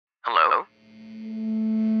Hello?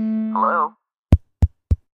 Hello?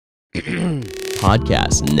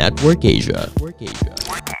 Podcast Network Asia.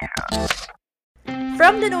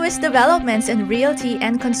 From the newest developments in realty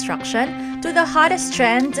and construction to the hottest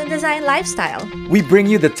trends in design lifestyle. We bring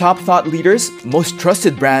you the top thought leaders, most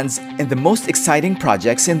trusted brands, and the most exciting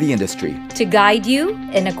projects in the industry. To guide you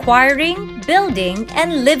in acquiring, building,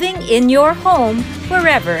 and living in your home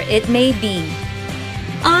wherever it may be.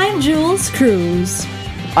 I'm Jules Cruz.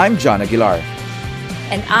 I'm John Aguilar.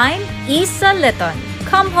 And I'm Isa Litton.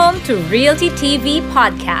 Come home to Realty TV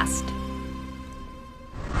Podcast.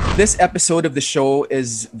 This episode of the show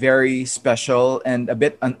is very special and a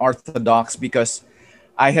bit unorthodox because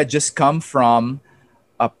I had just come from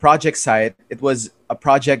a project site. It was a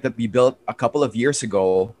project that we built a couple of years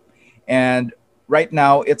ago. And right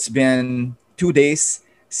now it's been 2 days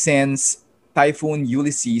since Typhoon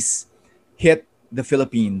Ulysses hit the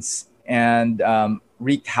Philippines and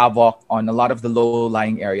wreaked havoc on a lot of the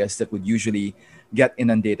low-lying areas that would usually get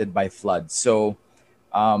inundated by floods. So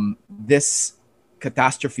this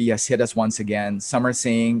catastrophe has hit us once again. Some are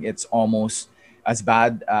saying it's almost as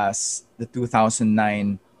bad as the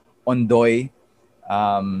 2009 Ondoy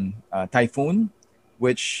typhoon,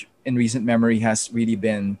 which in recent memory has really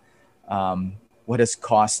been what has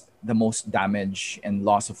caused the most damage and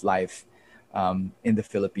loss of life in the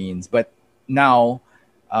Philippines. But now,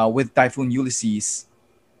 with Typhoon Ulysses,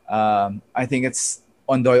 I think it's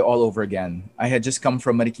Ondoy all over again. I had just come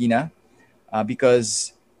from Marikina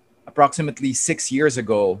because approximately 6 years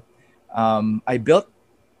ago, I built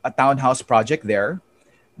a townhouse project there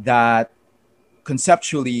that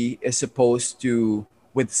conceptually is supposed to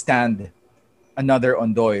withstand another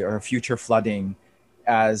Ondoy or future flooding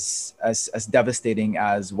as devastating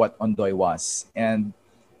as what Ondoy was. And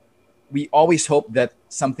we always hoped that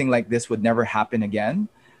something like this would never happen again.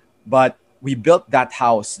 But we built that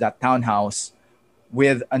house, that townhouse,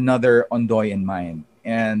 with another Ondoy in mind.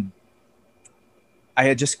 And I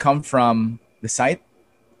had just come from the site,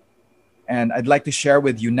 and I'd like to share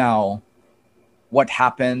with you now what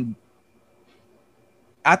happened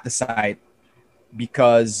at the site,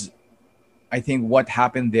 because I think what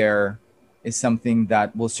happened there is something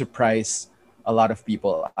that will surprise a lot of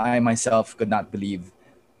people. I myself could not believe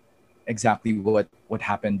exactly what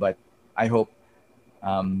happened, but I hope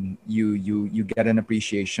you get an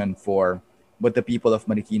appreciation for what the people of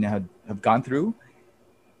Marikina have gone through.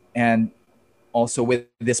 And also with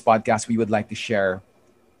this podcast, we would like to share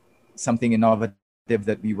something innovative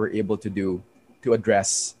that we were able to do to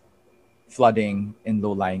address flooding in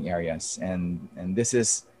low-lying areas. And this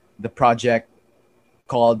is the project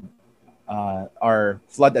called our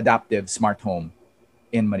Flood Adaptive Smart Home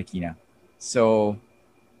in Marikina. So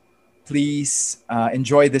please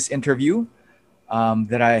enjoy this interview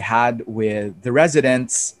that I had with the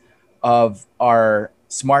residents of our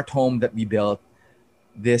smart home that we built.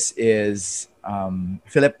 This is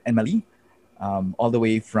Philip and Mali, all the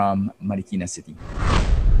way from Marikina City.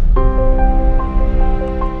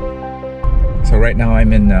 So right now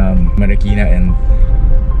I'm in Marikina, and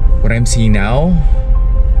what I'm seeing now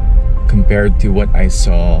compared to what I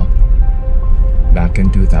saw back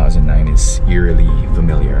in 2009 is eerily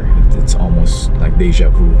familiar. It's almost like deja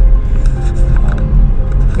vu.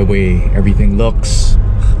 The way everything looks,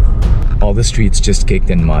 all the streets just caked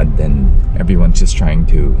in mud, and everyone's just trying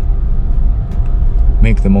to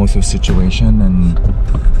make the most of the situation and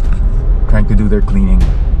trying to do their cleaning.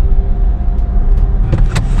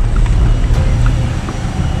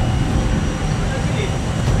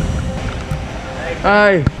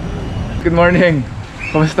 Hi! Good morning!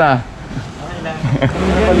 Kamusta?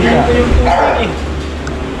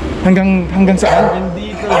 Hanggang saan?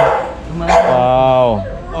 Dito. Wow!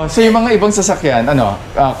 Oh, so yung mga ibang sasakyan,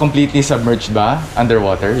 completely submerged ba?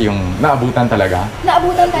 Underwater? Yung naabutan talaga?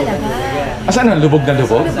 Naabutan talaga. Asan lubog na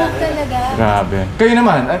lubog? Lubog talaga. Grabe. Kayo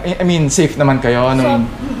naman, I mean, safe naman kayo?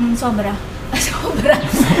 Sobra. Sobra.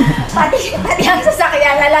 pati ang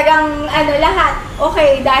sasakyan, talagang lahat.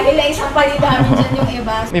 Okay, dahil na isang palidamin dyan yung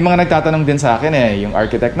iba. May mga nagtatanong din sa akin yung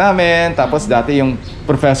architect namin, tapos dati yung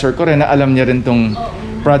professor ko rin na alam niya rin tong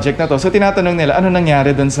project na to. So tinatanong nila, ano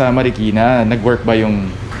nangyari doon sa Marikina? Nag-work ba yung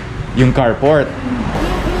carport?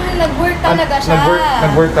 Nag-work talaga siya.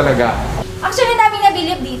 Nag-work talaga. Actually, namin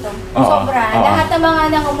nabilib dito. Sobra. Lahat ng mga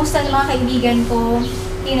nangumusta ng mga kaibigan ko,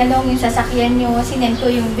 tinanong yung sasakyan nyo, sinend ko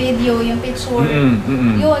yung video, yung picture.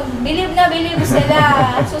 Yun, believe na believe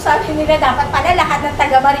sila. So sabi nila, dapat pala lahat ng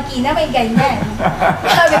taga Marikina may ganyan.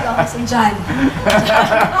 Sabi ko, kasi John.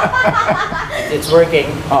 It's working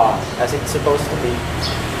as it's supposed to be.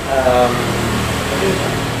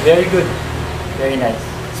 Very good. Very nice.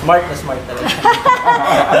 Smart na smart talaga.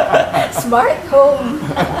 smart home.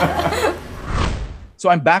 So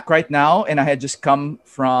I'm back right now, and I had just come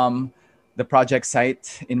from the project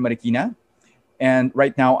site in Marikina. And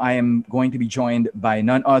right now I am going to be joined by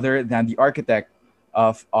none other than the architect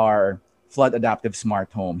of our flood adaptive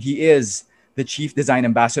smart home. He is the chief design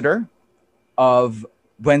ambassador of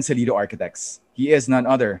Buensalido Architects. He is none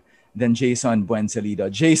other than Jason Buensalido.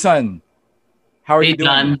 Jason, how are you doing?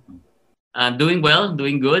 John, doing well,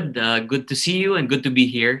 doing good. Good to see you and good to be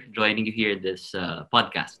here, joining you here in this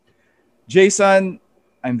podcast. Jason,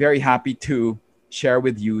 I'm very happy to share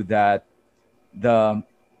with you that the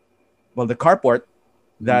carport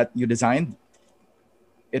that you designed,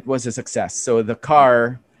 it was a success. So the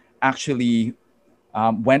car actually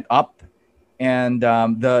went up, and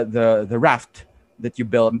the raft that you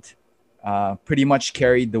built pretty much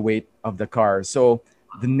carried the weight of the car. So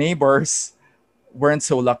the neighbors weren't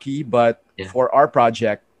so lucky, but for our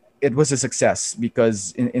project, it was a success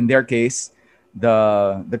because in their case,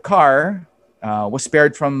 the car was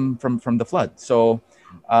spared from the flood. So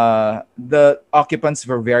the occupants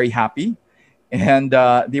were very happy, and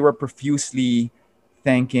they were profusely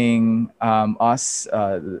thanking us,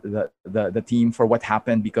 the team, for what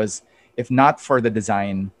happened, because if not for the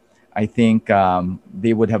design, I think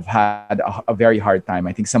they would have had a very hard time.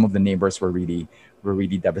 I think some of the neighbors were really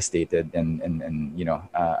devastated and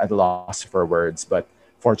at a loss for words, but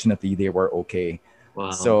fortunately they were okay.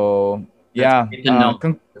 Wow. So That's great to know.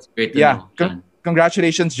 That's great to know, John.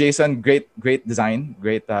 Congratulations, Jason. Great design.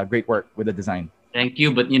 Great work with the design. Thank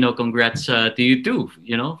you, but congrats to you too.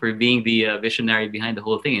 For being the visionary behind the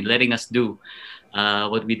whole thing and letting us do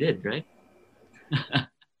what we did, right?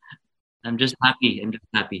 I'm just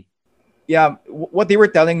happy. Yeah, what they were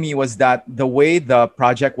telling me was that the way the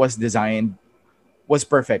project was designed was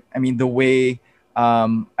perfect. I mean, the way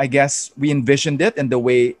I guess we envisioned it and the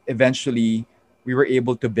way eventually we were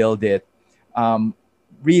able to build it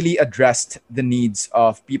really addressed the needs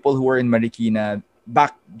of people who were in Marikina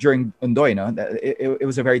back during Ondoy. It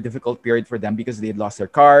was a very difficult period for them because they had lost their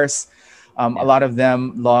cars. A lot of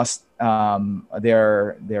them lost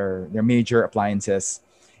their major appliances.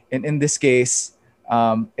 And in this case,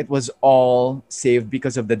 it was all saved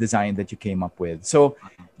because of the design that you came up with. So,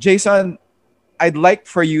 Jason, I'd like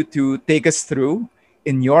for you to take us through,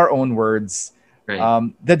 in your own words,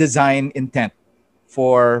 the design intent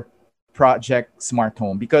for Project Smart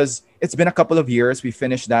Home, because it's been a couple of years. We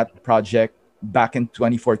finished that project back in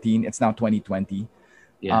 2014. It's now 2020.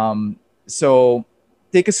 Yeah. So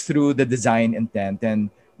take us through the design intent, and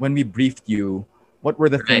when we briefed you, what were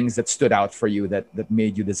the things that stood out for you that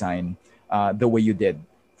made you design the way you did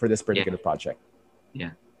for this particular project?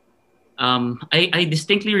 Yeah. I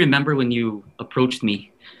distinctly remember when you approached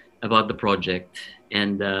me about the project,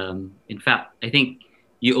 and in fact, I think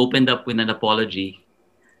you opened up with an apology,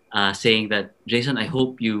 saying that, Jason,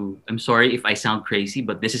 I'm sorry if I sound crazy,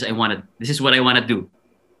 but this is what I want to do.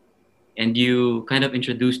 And you kind of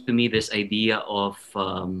introduced to me this idea of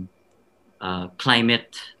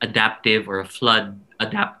climate adaptive or a flood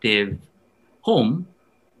adaptive home.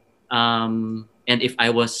 And if I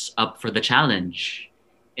was up for the challenge.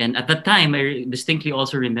 And at that time, I distinctly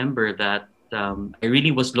also remember that I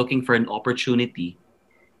really was looking for an opportunity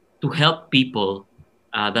to help people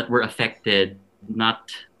that were affected,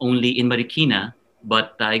 not only in Marikina,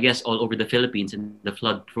 but I guess all over the Philippines, in the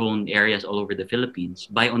flood-prone areas all over the Philippines,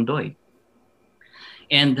 by Ondoy.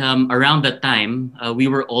 And around that time, we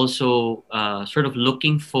were also sort of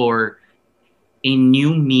looking for a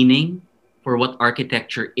new meaning for what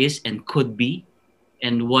architecture is and could be,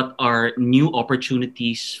 and what are new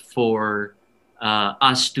opportunities for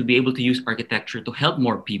us to be able to use architecture to help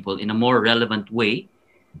more people in a more relevant way,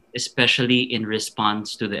 especially in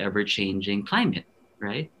response to the ever-changing climate,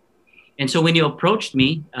 right? And so when you approached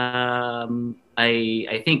me,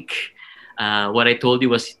 I think what I told you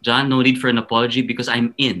was, John, no need for an apology because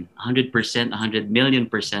I'm in 100%, 100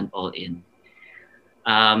 million% all in.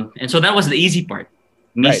 And so that was the easy part,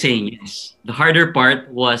 me saying yes. The harder part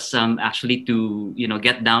was actually to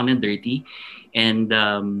get down and dirty and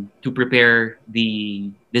to prepare the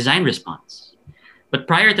design response. But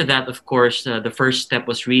prior to that, of course, the first step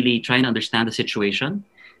was really trying to understand the situation,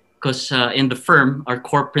 because in the firm, our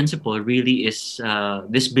core principle really is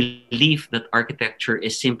this belief that architecture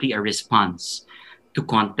is simply a response to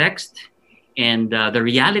context. And the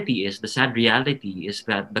sad reality is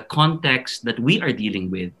that the context that we are dealing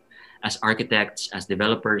with as architects, as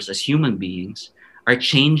developers, as human beings are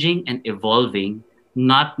changing and evolving,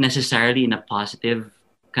 not necessarily in a positive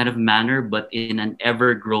kind of manner, but in an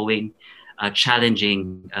ever-growing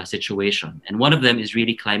challenging situation. And one of them is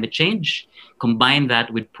really climate change. Combine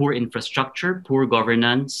that with poor infrastructure, poor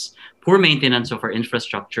governance, poor maintenance of our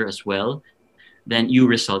infrastructure as well, then you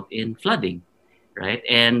result in flooding, right?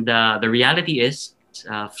 And the reality is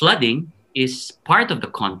flooding is part of the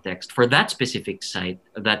context for that specific site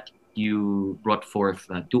that you brought forth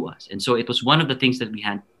to us. And so it was one of the things that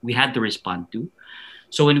we had to respond to.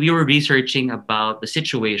 So when we were researching about the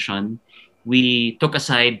situation, we took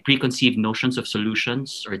aside preconceived notions of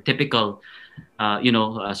solutions or typical,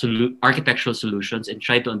 architectural solutions and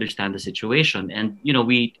tried to understand the situation. And,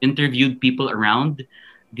 we interviewed people around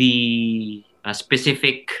the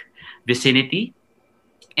specific vicinity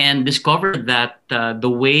and discovered that the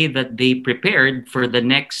way that they prepared for the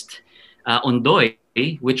next Ondoy,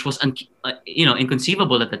 which was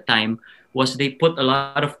inconceivable at the time, was they put a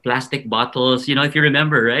lot of plastic bottles. If you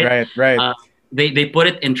remember, right? Right. They put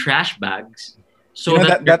it in trash bags. So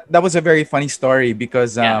that was a very funny story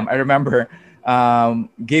because I remember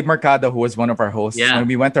Gabe Mercado, who was one of our hosts, when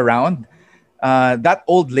we went around, that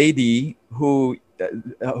old lady who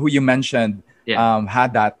you mentioned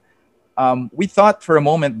had that. We thought for a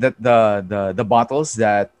moment that the bottles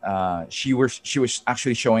that she was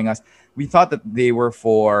actually showing us, we thought that they were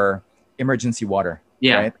for emergency water.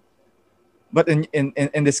 Yeah. Right? But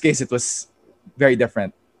in this case, it was very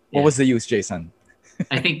different. What was the use, Jason?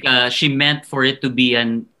 I think she meant for it to be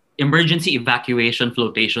an emergency evacuation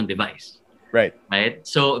flotation device. Right.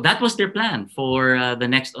 So that was their plan for the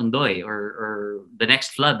next Ondoy or the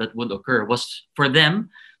next flood that would occur, was for them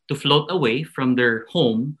to float away from their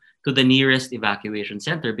home to the nearest evacuation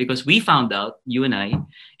center. Because we found out, you and I,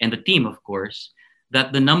 and the team, of course,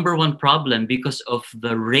 that the number one problem, because of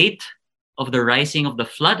the rate of the rising of the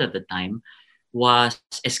flood at the time, was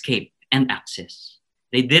escape and access.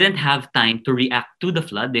 They didn't have time to react to the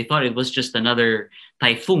flood. They thought it was just another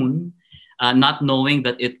typhoon, not knowing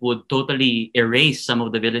that it would totally erase some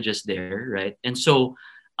of the villages there, right? And so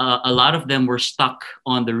a lot of them were stuck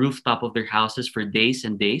on the rooftop of their houses for days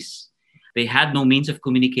and days. They had no means of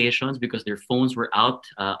communications because their phones were out,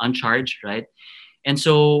 uncharged, right? And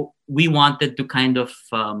so we wanted to kind of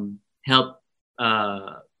help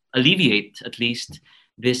alleviate at least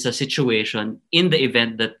this situation in the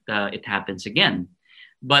event that it happens again.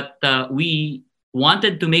 But we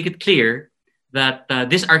wanted to make it clear that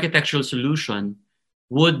this architectural solution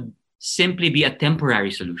would simply be a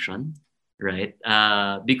temporary solution, right?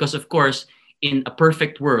 Because of course, in a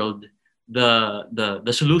perfect world,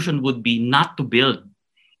 the solution would be not to build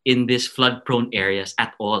in these flood-prone areas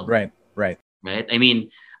at all. Right. I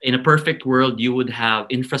mean, in a perfect world, you would have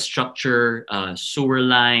infrastructure, sewer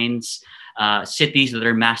lines, cities that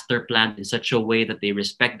are master planned in such a way that they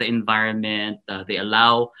respect the environment, they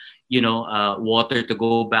allow water to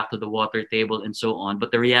go back to the water table and so on.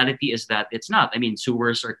 But the reality is that it's not. I mean,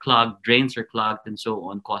 sewers are clogged, drains are clogged, and so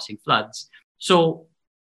on, causing floods. So,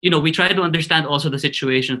 we try to understand also the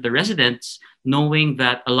situation of the residents, knowing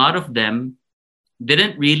that a lot of them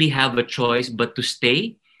didn't really have a choice but to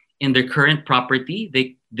stay in their current property.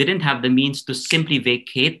 They didn't have the means to simply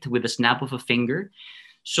vacate with a snap of a finger.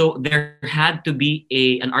 So there had to be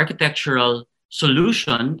an architectural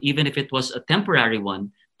solution, even if it was a temporary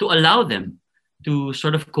one, to allow them to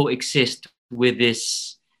sort of coexist with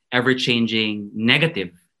this ever-changing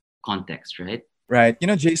negative context, right? Right.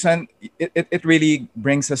 Jason, it really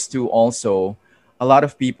brings us to also a lot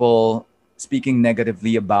of people speaking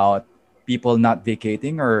negatively about people not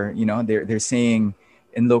vacating, or, they're saying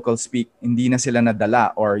in local speak, hindi na sila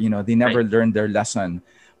nadala, or, they never learned their lesson.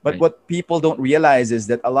 But what people don't realize is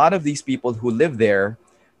that a lot of these people who live there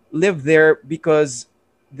because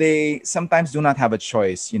they sometimes do not have a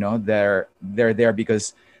choice. They're there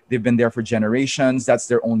because they've been there for generations. That's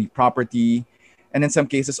their only property. And in some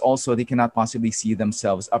cases also, they cannot possibly see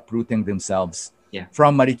themselves uprooting themselves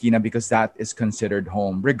from Marikina, because that is considered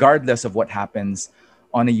home, regardless of what happens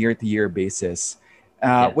on a year-to-year basis,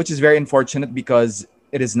 which is very unfortunate because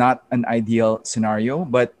it is not an ideal scenario.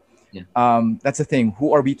 But that's the thing.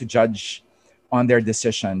 Who are we to judge on their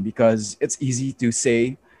decision? Because it's easy to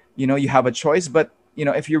say, you have a choice. But,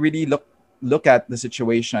 if you really look at the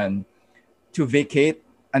situation, to vacate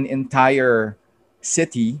an entire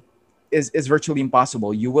city is virtually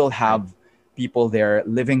impossible. You will have people there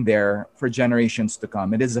living there for generations to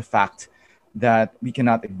come. It is a fact that we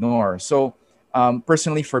cannot ignore. So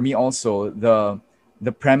personally, for me also,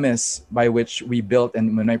 the premise by which we built,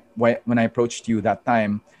 and when I approached you that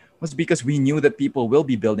time, was because we knew that people will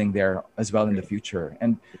be building there as well in the future.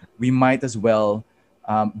 And we might as well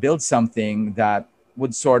build something that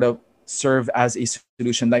would sort of serve as a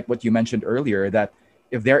solution, like what you mentioned earlier, that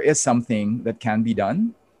if there is something that can be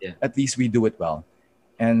done, Yeah. at least we do it well.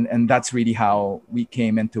 And that's really how we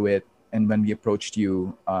came into it. And when we approached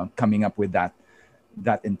you, coming up with that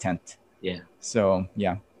intent. Yeah. So,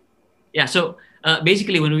 yeah. Yeah. So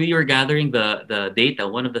basically, when we were gathering the data,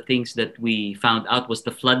 one of the things that we found out was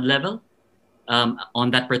the flood level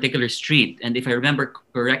on that particular street. And if I remember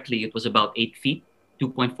correctly, it was about 8 feet,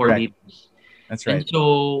 2.4 Right. meters. That's right. And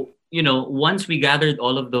so, once we gathered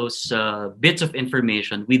all of those bits of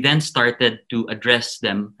information, we then started to address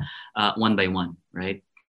them one by one, right?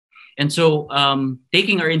 And so,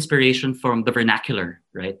 taking our inspiration from the vernacular,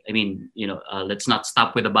 right? I mean, let's not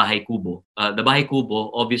stop with the Bahay Kubo. The Bahay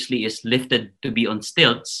Kubo obviously is lifted to be on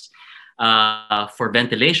stilts for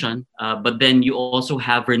ventilation, but then you also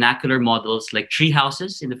have vernacular models like tree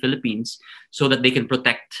houses in the Philippines so that they can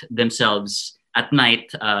protect themselves at night,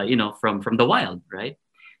 from the wild, right?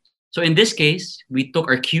 So in this case, we took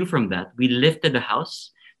our cue from that. We lifted the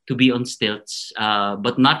house to be on stilts,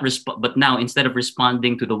 but now instead of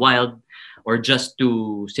responding to the wild or just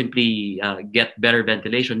to simply get better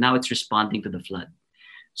ventilation, now it's responding to the flood.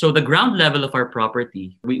 So the ground level of our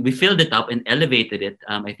property, we filled it up and elevated it,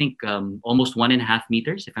 I think almost 1.5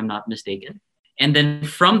 meters, if I'm not mistaken. And then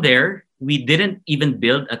from there, we didn't even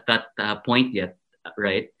build at that point yet,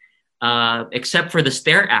 right? Except for the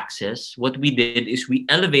stair access, what we did is we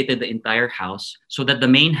elevated the entire house so that the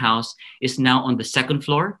main house is now on the 2nd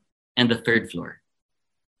floor and the 3rd floor.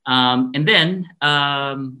 And then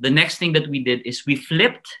the next thing that we did is we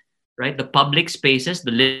flipped, right, the public spaces,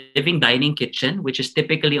 the living, dining, kitchen, which is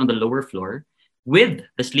typically on the lower floor, with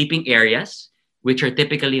the sleeping areas, which are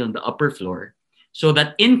typically on the upper floor, so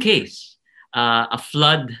that in case a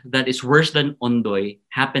flood that is worse than Ondoy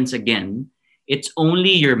happens again, it's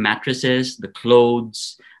only your mattresses, the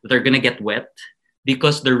clothes that are going to get wet,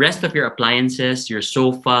 because the rest of your appliances, your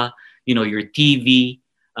sofa, your TV,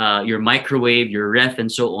 your microwave, your ref, and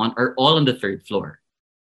so on, are all on the 3rd floor.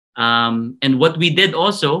 And what we did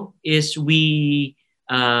also is we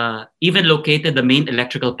even located the main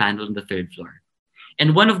electrical panel on the 3rd floor.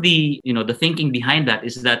 And one of the thinking behind that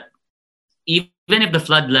is that even if the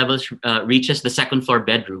flood levels reaches the 2nd floor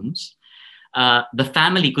bedrooms, the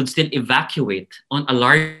family could still evacuate on a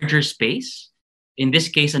larger space, in this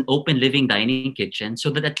case, an open living, dining, kitchen, so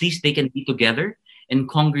that at least they can be together and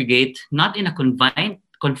congregate, not in a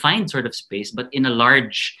confined sort of space, but in a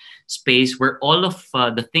large space where all of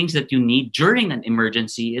the things that you need during an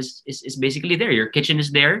emergency is basically there. Your kitchen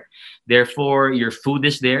is there, therefore your food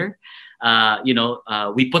is there.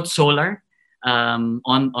 We put solar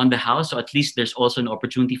on the house, so at least there's also an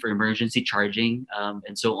opportunity for emergency charging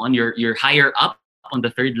and so on. You're higher up on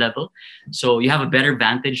the 3rd level, so you have a better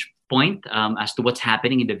vantage point as to what's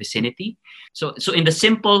happening in the vicinity. So in the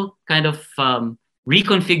simple kind of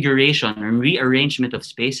reconfiguration and rearrangement of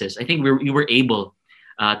spaces, I think we were able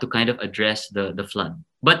to kind of address the flood.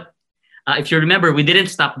 But if you remember, we didn't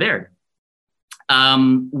stop there.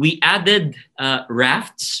 We added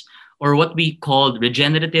rafts, or what we called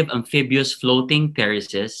regenerative amphibious floating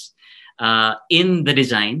terraces, in the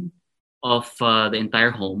design of the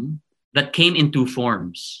entire home, that came in 2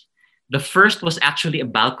 forms. The first was actually a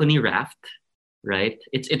balcony raft, right?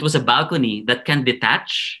 It was a balcony that can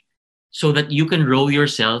detach so that you can row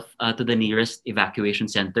yourself to the nearest evacuation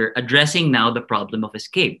center, addressing now the problem of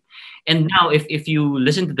escape. And now, if you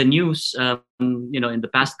listen to the news, in the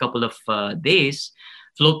past couple of days,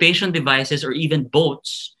 flotation devices or even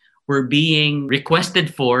boats were being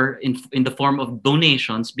requested for in the form of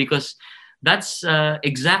donations, because that's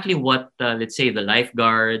exactly what, let's say, the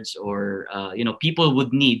lifeguards or people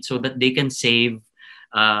would need so that they can save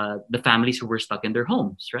the families who were stuck in their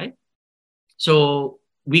homes, right? So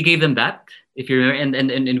we gave them that, if you remember,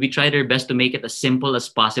 and we tried our best to make it as simple as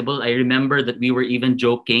possible. I remember that we were even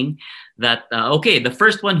joking that okay, the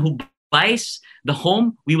first one who buys the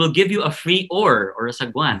home, we will give you a free oar or a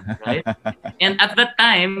saguan, right? And at that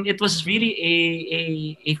time, it was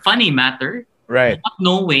really a funny matter, Right. not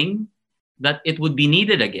knowing that it would be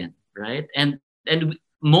needed again, right? And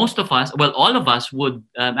most of us, well, all of us would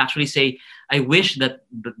actually say, I wish that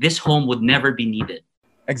this home would never be needed.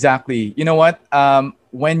 Exactly. You know what?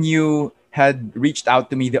 When you had reached out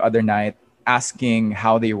to me the other night asking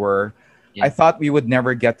how they were, Yeah. I thought we would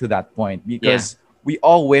never get to that point, because we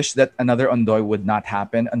all wish that another Ondoy would not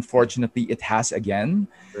happen. Unfortunately, it has again.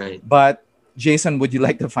 Right. But Jason, would you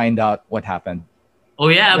like to find out what happened? Oh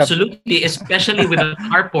yeah, absolutely. Especially with the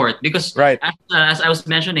carport, because Right. as I was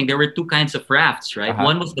mentioning, there were 2 kinds of rafts, right? Uh-huh.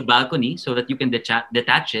 One was the balcony, so that you can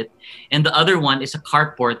detach it, and the other one is a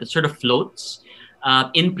carport that sort of floats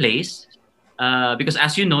in place, because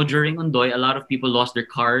as you know, during Ondoy, a lot of people lost their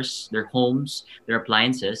cars, their homes, their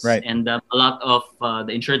appliances, Right. and a lot of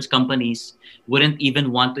the insurance companies wouldn't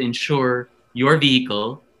even want to insure your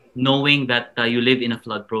vehicle, knowing that you live in a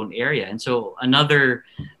flood-prone area. And so another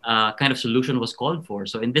kind of solution was called for.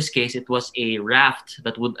 So in this case, it was a raft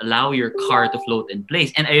that would allow your car to float in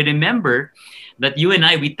place. And I remember that you and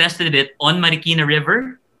I, we tested it on Marikina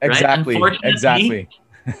River. Exactly. Right? Unfortunately, Exactly.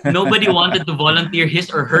 nobody wanted to volunteer his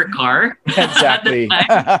or her car Exactly. at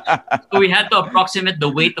the time. So we had to approximate the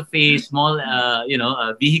weight of a small,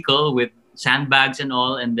 vehicle with sandbags and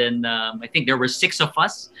all. And then I think there were 6 of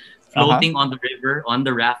us floating on the river, on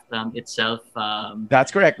the raft itself.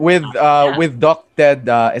 That's correct. With Doc Ted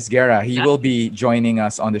Esguerra, he Yeah. will be joining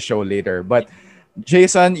us on the show later. But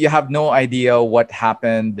Jason, you have no idea what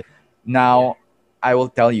happened. Now I will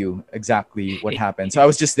tell you exactly what happened. So I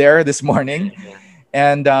was just there this morning,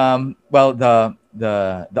 and well, the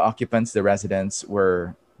occupants, the residents,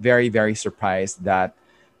 were very, very surprised that,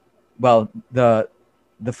 well, the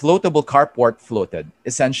floatable carport floated.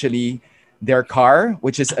 Essentially, their car,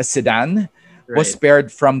 which is a sedan, was Right.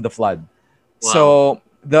 spared from the flood. Wow. So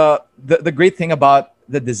the great thing about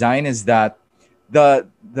the design is that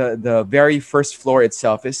the very first floor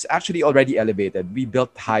itself is actually already elevated. We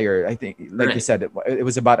built higher. I think, like you Right. said, it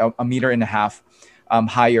was about a meter and a half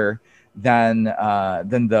higher than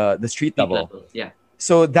the street level. Yeah.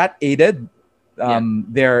 So that aided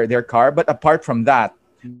their car. But apart from that,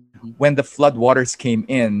 when the flood waters came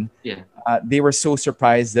in, Yeah. they were so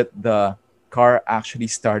surprised that the car actually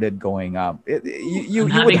started going up. You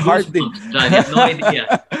I'm would having hardly. goosebumps, John. You have no idea.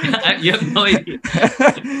 You have no idea.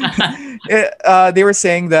 They were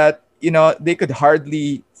saying that they could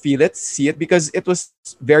hardly feel it, see it, because it was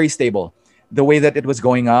very stable, the way that it was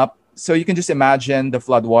going up. So you can just imagine the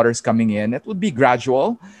flood waters coming in. It would be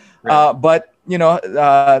gradual, Right. but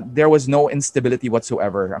there was no instability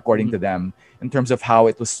whatsoever, according to them, in terms of how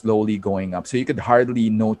it was slowly going up. So you could hardly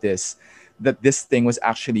notice that this thing was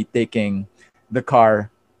actually taking the car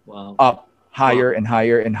Wow. up higher and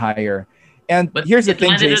higher and higher. And But here's the it thing,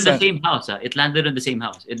 landed Jason. on the same house. It landed on the same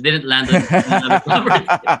house. It didn't land on another property.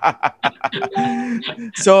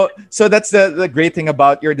 So that's the great thing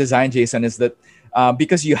about your design, Jason, is that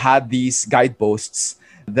because you had these guideposts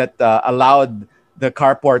that allowed the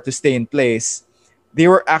carport to stay in place, they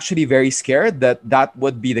were actually very scared that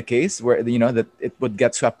would be the case, where that it would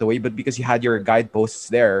get swept away. But because you had your guideposts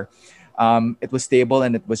there, it was stable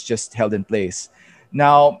and it was just held in place.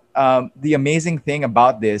 Now, the amazing thing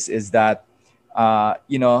about this is that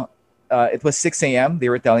it was 6 a.m. They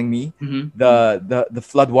were telling me Mhm. the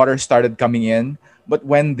flood water started coming in, but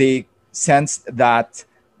when they sensed that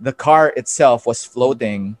the car itself was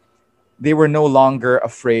floating, they were no longer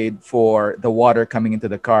afraid for the water coming into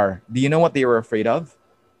the car. Do you know what they were afraid of?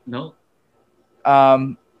 No.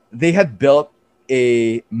 They had built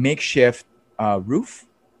a makeshift roof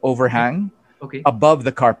overhang Okay. above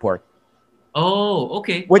the carport, Oh,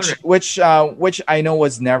 okay. which Alright. which I know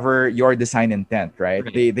was never your design intent, right?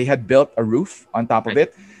 Right. They had built a roof on top of Right.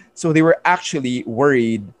 it, so they were actually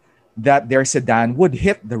worried that their sedan would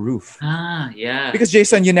hit the roof. Yeah. Because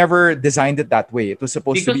Jason, you never designed it that way. It was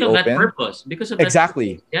supposed to Because be of that open. purpose. Because of that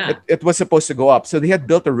Exactly. purpose. Yeah. It was supposed to go up. So they had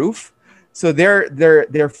built a roof. So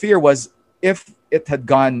their fear was, if it had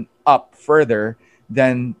gone up further,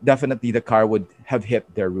 then definitely the car would have hit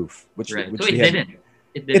their roof, which Right. which So it they had. didn't.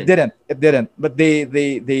 It It didn't. didn't. But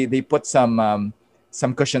they put some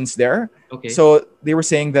cushions there. Okay. So they were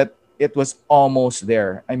saying that it was almost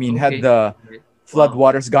there. I mean, Okay. had the Right. flood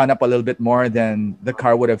Wow. waters gone up a little bit more, then the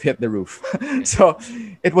car would have hit the roof. So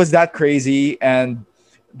it was that crazy, and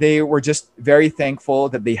they were just very thankful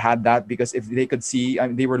that they had that, because if they could see, I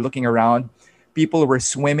mean, they were looking around, people were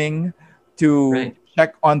swimming to Right.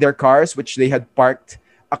 check on their cars, which they had parked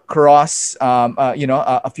across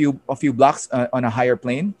a few blocks on a higher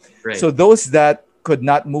plane. Right. So those that could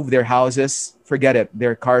not move their houses, forget it,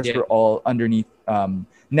 their cars Yeah. were all underneath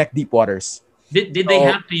neck deep waters. Did they So-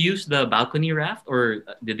 have to use the balcony raft, or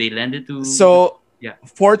did they lend it to? So Yeah.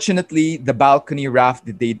 fortunately, the balcony raft,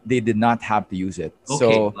 they did not have to use it. Okay.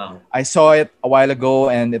 So Wow. I saw it a while ago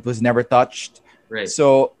and it was never touched. Right.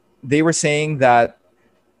 So they were saying that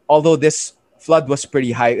although this flood was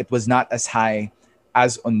pretty high, it was not as high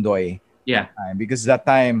as Ondoy Yeah. because that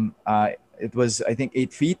time it was, I think,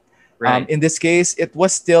 8 feet. Right. In this case, it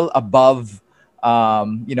was still above a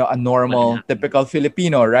normal happened? typical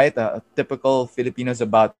Filipino, right? A typical Filipino is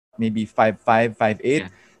about maybe 5'5", 5'8". Yeah.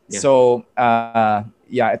 Yeah. So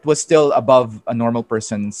it was still above a normal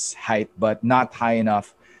person's height, but not high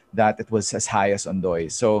enough that it was as high as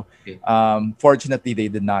Ondoy. So Okay. fortunately, they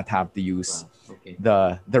did not have to use Wow. Okay.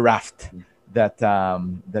 the raft.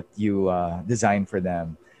 that you designed for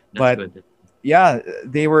them. That's But good. yeah,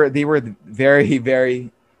 they were very,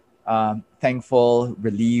 very thankful,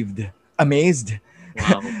 relieved, amazed.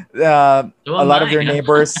 Wow. So A am lot of I. their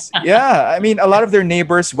neighbors, yeah, I mean, a lot of their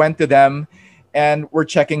neighbors went to them and were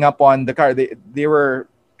checking up on the car. They were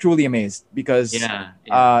truly amazed because Yeah.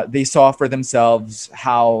 Yeah. they saw for themselves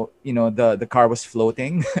how, the car was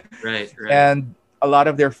floating. Right. Right. And a lot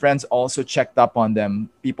of their friends also checked up on them,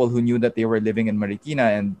 people who knew that they were living in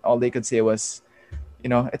Marikina, and all they could say was,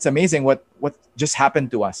 it's amazing what just happened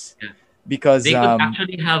to us. Yeah. Because They could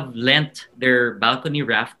actually have lent their balcony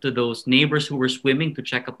raft to those neighbors who were swimming to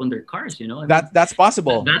check up on their cars. I mean, that's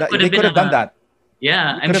possible. that could They have been could have done a, that.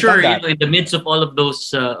 yeah. They I'm could have sure done that. in the midst of all of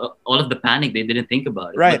those, all of the panic, they didn't think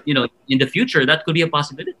about it. Right. But in the future, that could be a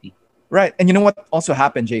possibility. Right. And you know what also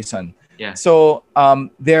happened, Jason? Yeah. So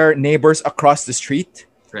their neighbors across the street,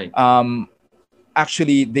 Right.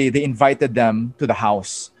 actually they invited them to the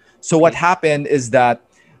house. So what happened is that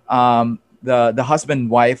the husband and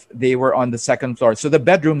wife, they were on the second floor. So the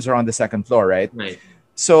bedrooms are on the second floor, right? Right.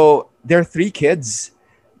 So their three kids,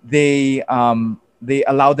 they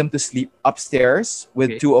allowed them to sleep upstairs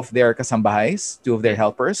with Okay. two of their kasambahays, two of their Okay.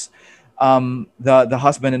 helpers. The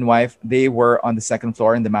husband and wife, they were on the second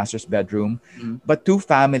floor in the master's bedroom, Mhm. but two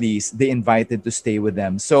families they invited to stay with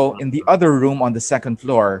them. So in the other room on the second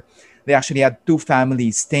floor, they actually had two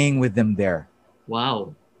families staying with them there.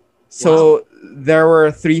 Wow. So there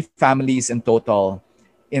were three families in total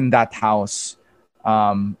in that house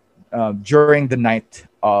during the night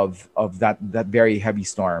of that very heavy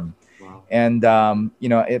storm. Wow. And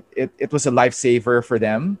it was a lifesaver for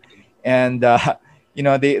them. And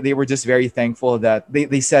they were just very thankful that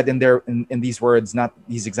they said in these words, not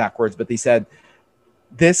these exact words, but they said,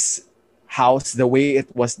 this house, the way it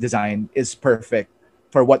was designed, is perfect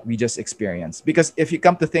for what we just experienced. Because if you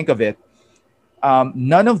come to think of it,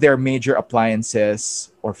 none of their major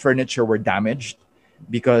appliances or furniture were damaged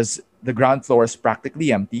because the ground floor is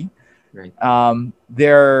practically empty. Right.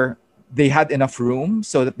 They had enough room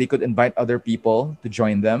so that they could invite other people to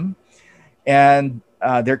join them, and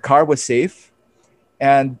their car was safe.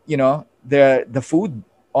 And the food,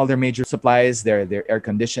 all their major supplies, their air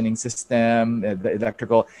conditioning system, the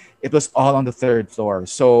electrical, it was all on the third floor.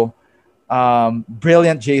 So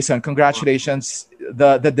brilliant, Jason! Congratulations.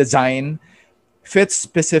 The design fits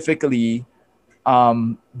specifically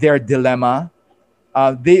their dilemma.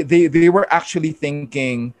 They were actually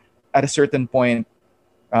thinking at a certain point,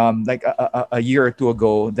 like a year or two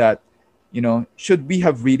ago, that should we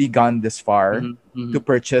have really gone this far Mhm. Mhm. to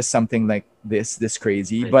purchase something like this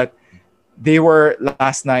crazy? Right. But they were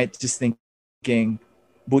last night just thinking,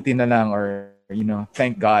 buti na lang, or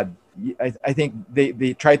thank God. I think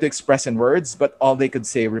they tried to express in words, but all they could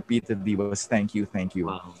say repeatedly was thank you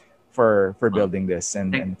Wow. for building this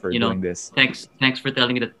and for You know, doing this. Thanks for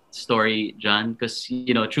telling me that story, John. Because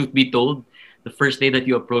truth be told, the first day that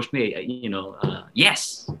you approached me,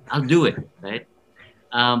 yes, I'll do it, right?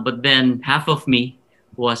 But then half of me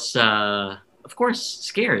was, of course,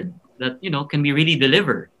 scared that can we really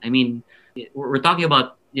deliver? I mean, we're talking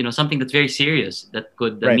about something that's very serious that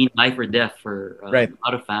could Right. mean life or death for Right. a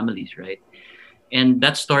lot of families, right? And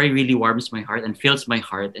that story really warms my heart and fills my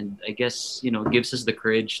heart, and I guess gives us the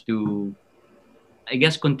courage to, I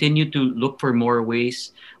guess, continue to look for more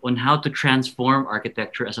ways on how to transform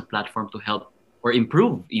architecture as a platform to help or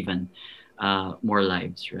improve even more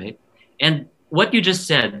lives, right? And what you just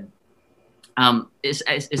said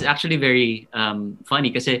is actually very funny,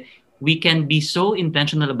 because we can be so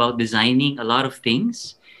intentional about designing a lot of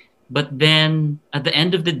things, but then at the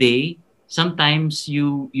end of the day, sometimes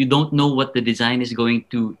you don't know what the design is going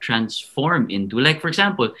to transform into. Like, for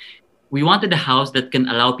example, we wanted a house that can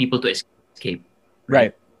allow people to escape.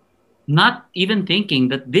 Right. Not even thinking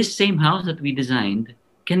that this same house that we designed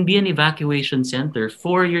can be an evacuation center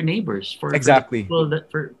for your neighbors, for Exactly. the people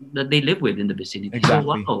that they live with in the vicinity.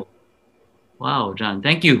 Exactly. So, wow, John,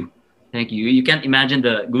 thank you. You can't imagine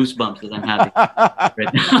the goosebumps that I'm having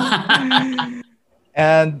right now.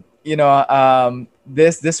 And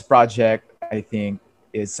this project, I think,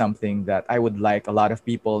 is something that I would like a lot of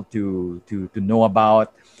people to know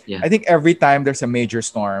about. Yeah. I think every time there's a major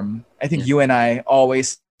storm, I think Yeah. you and I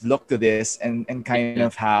always look to this and kind Yeah.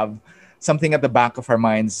 of have something at the back of our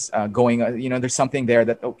minds going. There's something there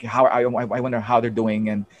that, okay, how I wonder how they're doing,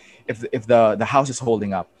 and if the house is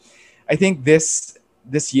holding up. I think this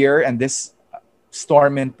year and this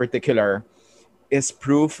storm in particular is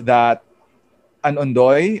proof that an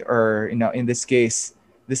Ondoy, or in this case,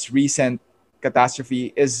 this recent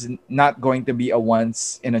catastrophe, is not going to be a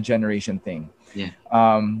once in a generation thing. Yeah.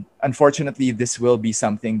 Unfortunately, this will be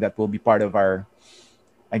something that will be part of our,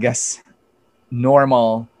 I guess,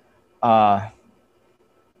 normal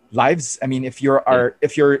lives. I mean, if you're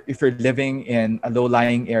living in a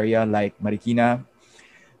low-lying area like Marikina,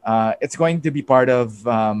 it's going to be part of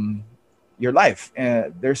your life.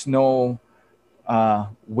 There's no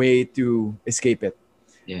way to escape it.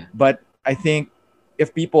 Yeah. But I think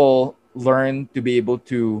if people learn to be able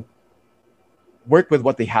to work with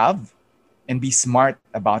what they have and be smart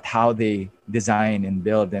about how they design and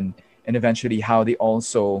build, and eventually how they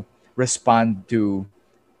also respond to,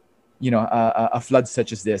 a flood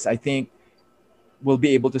such as this, I think we'll be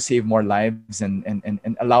able to save more lives, and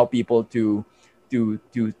allow people to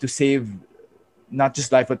save not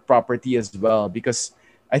just life but property as well. Because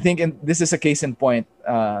I think, and this is a case in point,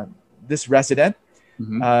 this resident,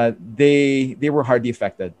 they were hardly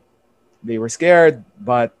affected. They were scared,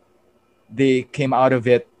 but they came out of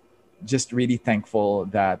it just really thankful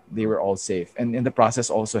that they were all safe, and in the process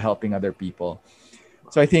also helping other people.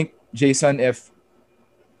 So I think, Jason, if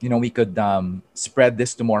we could spread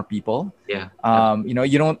this to more people. Yeah.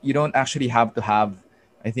 You don't actually have to have,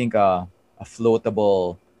 I think, a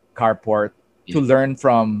floatable carport to learn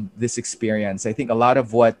from this experience. I think a lot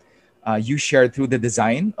of what you shared through the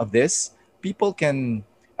design of this, people can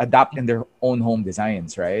adapt in their own home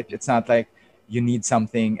designs, right? It's not like you need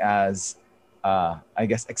something as, I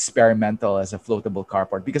guess, experimental as a floatable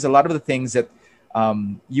carport, because a lot of the things that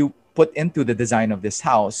you put into the design of this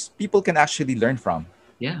house, people can actually learn from.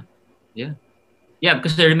 Yeah.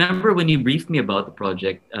 Because I remember when you briefed me about the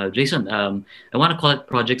project, Jason. I want to call it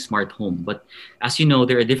Project Smart Home, but as you know,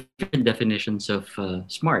 there are different definitions of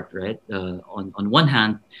smart, right? On one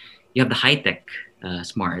hand, you have the high tech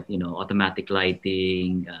smart, automatic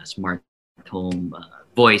lighting, smart home,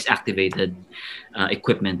 voice activated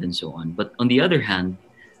equipment, and so on. But on the other hand,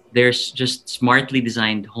 there's just smartly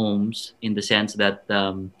designed homes in the sense that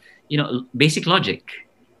basic logic.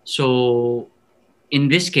 So in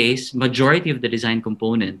this case, majority of the design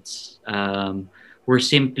components were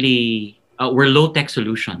low-tech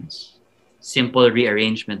solutions, simple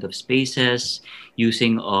rearrangement of spaces,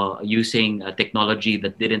 using a technology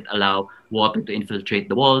that didn't allow water to infiltrate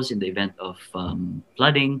the walls in the event of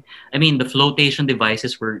flooding. I mean, the flotation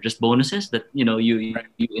devices were just bonuses that you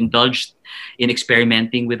indulged in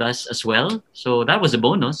experimenting with us as well. So that was a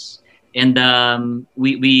bonus. And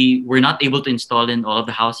we were not able to install in all of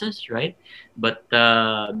the houses, right? But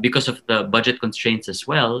because of the budget constraints as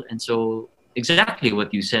well. And so exactly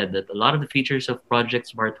what you said, that a lot of the features of Project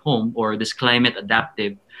Smart Home, or this climate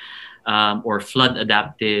adaptive or flood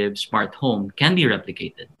adaptive smart home, can be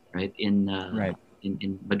replicated, right?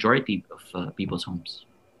 In majority of people's homes.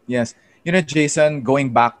 Yes. Jason,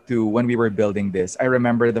 going back to when we were building this, I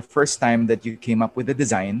remember the first time that you came up with the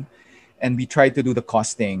design and we tried to do the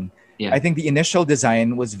costing. Yeah. I think the initial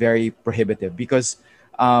design was very prohibitive because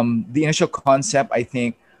the initial concept, I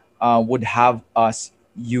think, would have us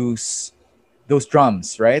use those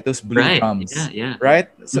drums, right? Those blue drums. Yeah. Right?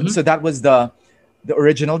 So that was the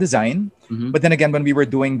original design. But then again, when we were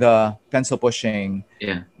doing the pencil pushing,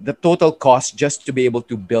 the total cost just to be able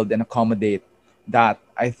to build and accommodate that,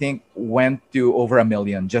 I think, went to over $1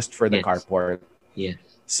 million just for the carport. Yes.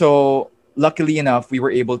 So luckily enough, we were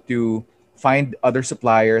able to find other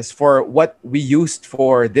suppliers for what we used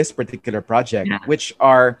for this particular project, which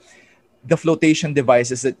are the flotation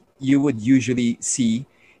devices that you would usually see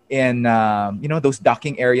in those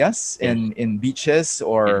docking areas in beaches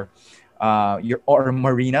or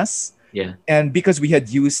marinas. Yeah. And because we had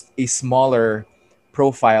used a smaller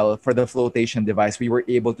profile for the flotation device, we were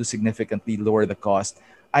able to significantly lower the cost.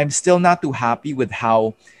 I'm still not too happy with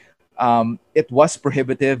how it was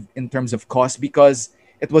prohibitive in terms of cost because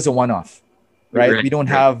it was a one-off, right? We don't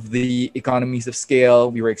have the economies of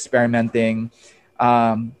scale. We were experimenting.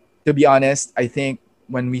 To be honest, I think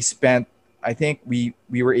when we spent, we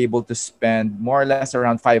were able to spend more or less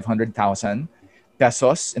around 500,000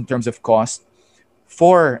 pesos in terms of cost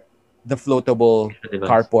for the floatable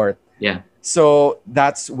carport. Yeah. So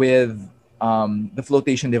that's with the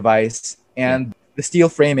flotation device and the steel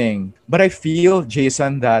framing. But I feel,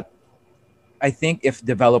 Jason, that I think if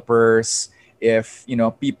developers, if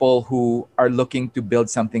people who are looking to build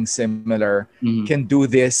something similar can do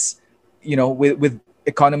this, with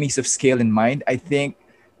economies of scale in mind, I think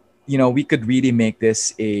we could really make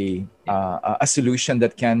this a solution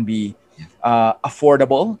that can be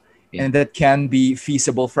affordable and that can be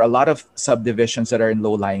feasible for a lot of subdivisions that are in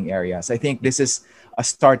low-lying areas. I think this is a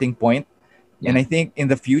starting point. And I think in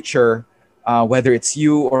the future, whether it's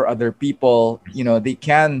you or other people, they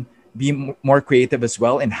can be more creative as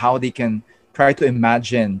well in how they can try to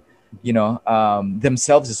imagine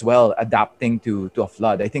themselves as well adapting to a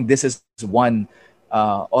flood. I think this is one,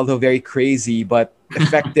 although very crazy but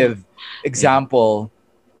effective example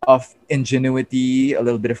of ingenuity, a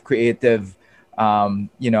little bit of creative,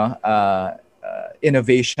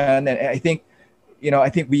 innovation. And I think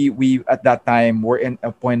we at that time were in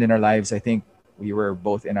a point in our lives. I think we were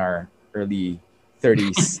both in our early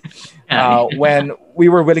 30s when we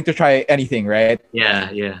were willing to try anything, right?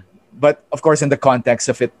 Yeah. But of course, in the context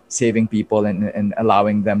of it saving people and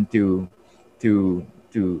allowing them to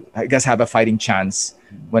I guess have a fighting chance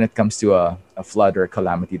when it comes to a flood or a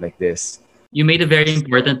calamity like this. You made a very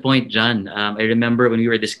important point, John. I remember when we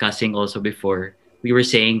were discussing also before, we were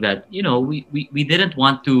saying that, we didn't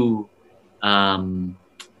want to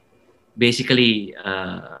basically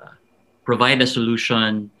provide a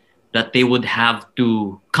solution that they would have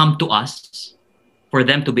to come to us for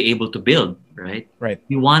them to be able to build, right? Right.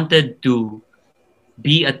 We wanted to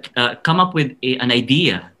come up with an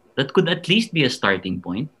idea that could at least be a starting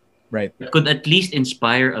point, right? That could at least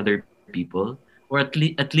inspire other people, or at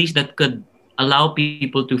least that could allow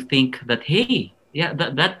people to think that, hey, yeah,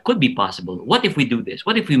 that could be possible. What if we do this?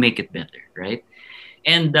 What if we make it better, right?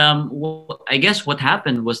 And I guess what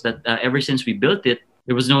happened was that ever since we built it,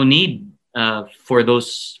 there was no need for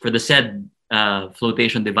the said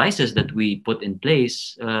flotation devices that we put in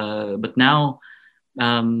place. But now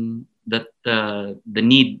that the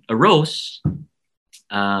need arose,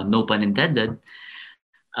 no pun intended,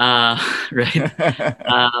 right?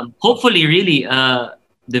 Hopefully, really,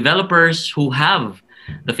 developers who have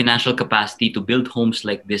the financial capacity to build homes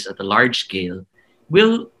like this at a large scale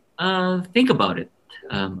will think about it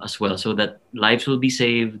as well, so that lives will be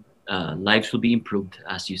saved, lives will be improved,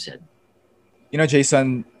 as you said.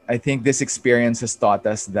 Jason, I think this experience has taught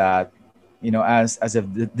us that, as a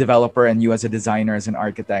developer and you as a designer, as an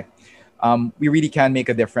architect, we really can make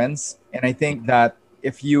a difference. And I think that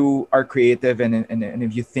if you are creative and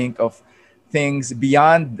if you think of things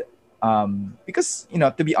beyond, because,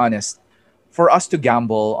 to be honest, for us to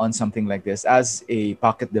gamble on something like this as a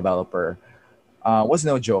pocket developer was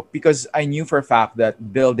no joke, because I knew for a fact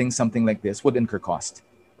that building something like this would incur cost,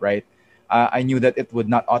 right? I knew that it would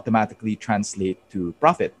not automatically translate to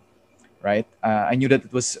profit, right? I knew that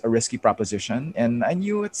it was a risky proposition, and I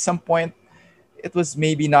knew at some point it was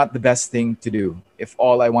maybe not the best thing to do if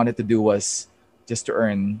all I wanted to do was just to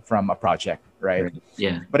earn from a project, right?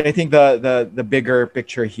 Yeah. But I think the bigger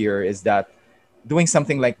picture here is that doing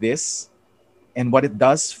something like this and what it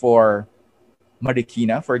does for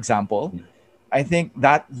Marikina, for example, I think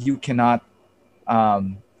that you cannot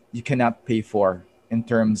pay for in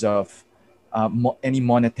terms of any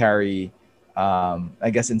monetary, I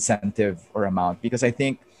guess, incentive or amount. Because I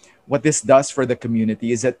think what this does for the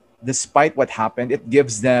community is that despite what happened, it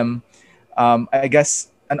gives them, I guess,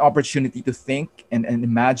 an opportunity to think and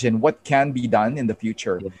imagine what can be done in the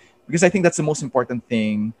future. Because I think that's the most important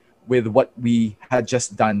thing with what we had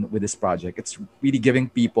just done with this project. It's really giving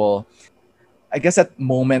people, I guess, that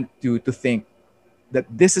moment to think that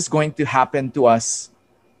this is going to happen to us,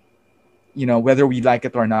 whether we like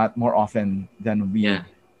it or not, more often than we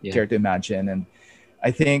care to imagine. And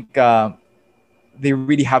I think they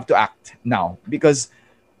really have to act now, because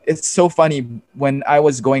it's so funny. When I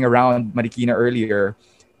was going around Marikina earlier,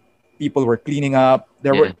 people were cleaning up.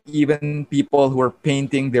 There were even people who were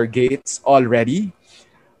painting their gates already,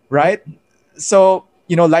 right? So,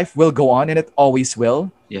 life will go on, and it always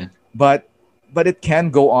will. Yeah. But it can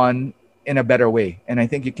go on in a better way. And I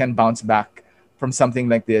think you can bounce back from something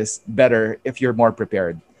like this better if you're more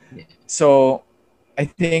prepared. Yeah. So I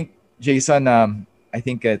think, Jason, I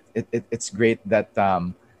think it's great that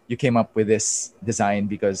you came up with this design,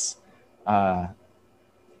 because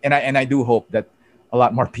and I do hope that a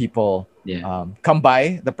lot more people come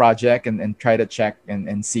by the project and try to check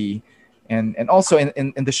and see. And also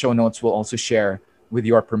in the show notes, we'll also share, with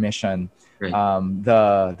your permission,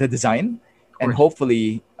 the design. And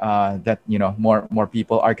hopefully that more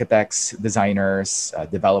people, architects, designers,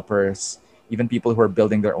 developers, even people who are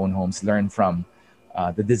building their own homes, learn from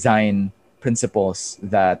the design principles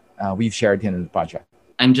that we've shared here in the project.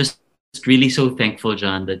 I'm just really so thankful,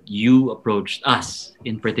 John, that you approached us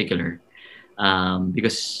in particular,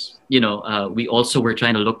 because we also were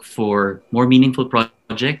trying to look for more meaningful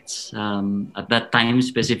projects at that time,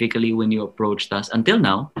 specifically when you approached us, until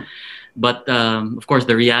now. But of course,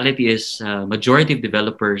 the reality is majority of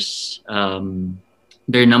developers,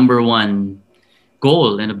 their number one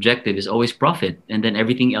goal and objective is always profit, and then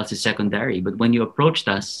everything else is secondary. But when you approached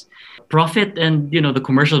us, profit and the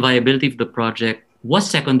commercial viability of the project was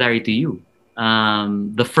secondary to you.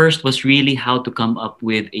 The first was really how to come up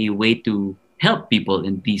with a way to help people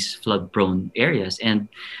in these flood-prone areas. And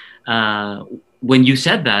when you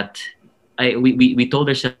said that, we told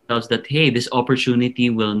ourselves that, hey, this opportunity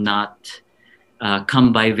will not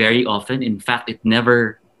come by very often. In fact, it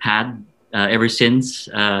never had ever since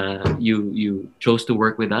you chose to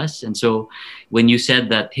work with us. And so when you said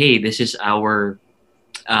that, hey, this is our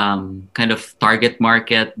kind of target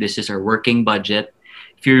market, this is our working budget.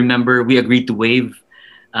 If you remember, we agreed to waive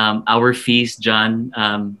our fees,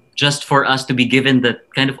 John, just for us to be given the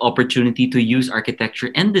kind of opportunity to use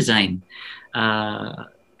architecture and design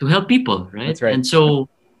to help people, right? That's right. And so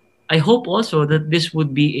I hope also that this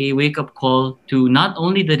would be a wake-up call to not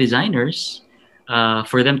only the designers,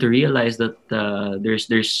 for them to realize that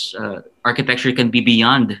there's architecture can be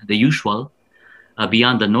beyond the usual,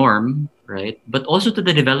 beyond the norm, right? But also to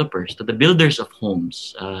the developers, to the builders of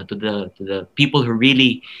homes, to the people who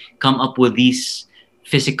really come up with these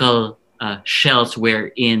physical shells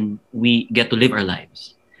wherein we get to live our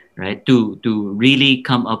lives, right? To really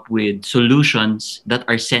come up with solutions that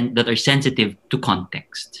are sensitive to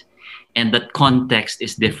context, and that context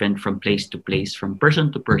is different from place to place, from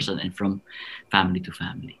person to person, and from family to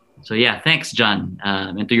family. So yeah, thanks, John,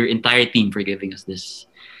 and to your entire team for giving us this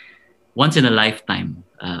once in a lifetime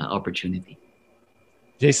opportunity.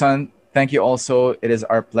 Jason, thank you also. It is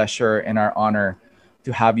our pleasure and our honor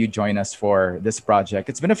to have you join us for this project.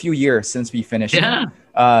 It's been a few years since we finished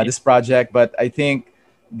this project, but I think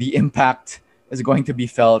the impact is going to be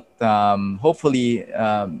felt hopefully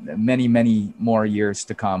many, many more years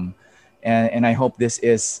to come. And I hope this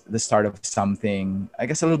is the start of something, I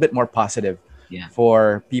guess, a little bit more positive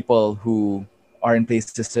for people who are in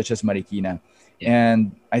places such as Marikina.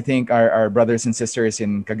 And I think our brothers and sisters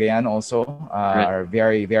in Cagayan also are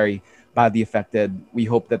very, very badly affected. We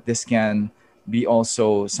hope that this can be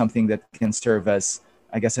also something that can serve as,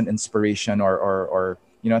 I guess, an inspiration or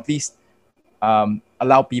at least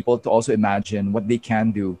allow people to also imagine what they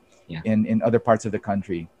can do in other parts of the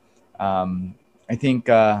country. I think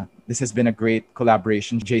this has been a great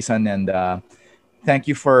collaboration, Jason, and thank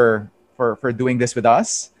you for doing this with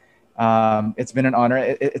us. It's been an honor.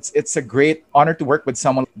 It's a great honor to work with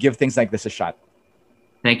someone, give things like this a shot.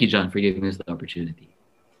 Thank you, John, for giving us the opportunity.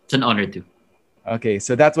 It's an honor too. Okay,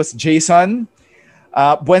 so that was Jason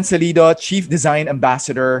Buensalido, Chief Design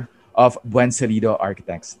Ambassador of Buensalido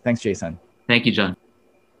Architects. Thanks, Jason. Thank you, John.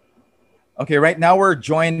 Okay, right now we're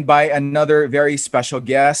joined by another very special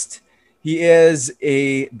guest. He is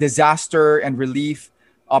a disaster and relief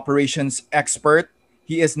operations expert.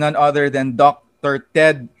 He is none other than Dr.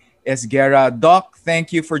 Ted Esguerra. Doc,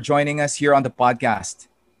 thank you for joining us here on the podcast.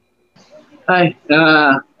 Hi.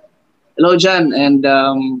 Hello, John. And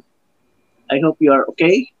I hope you are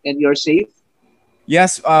okay and you're safe.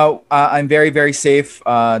 Yes, I'm very, very safe,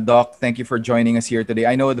 Doc. Thank you for joining us here today.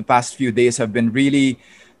 I know the past few days have been really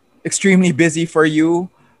extremely busy for you.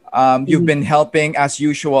 You've been helping, as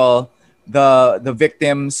usual, the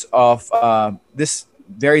victims of this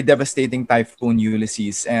very devastating typhoon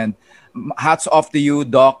Ulysses. And hats off to you,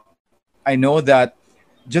 Doc. I know that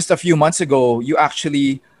just a few months ago, you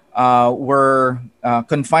actually were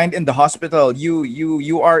confined in the hospital.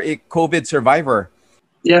 You are a COVID survivor.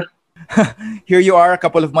 Yeah. Here you are a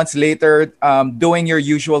couple of months later, doing your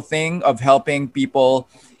usual thing of helping people,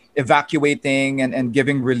 evacuating and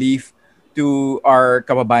giving relief to our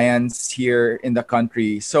kababayans here in the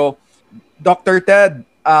country. So, Dr. Ted,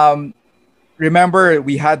 remember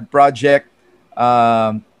we had Project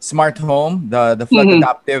Smart Home, the flood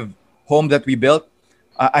adaptive home that we built.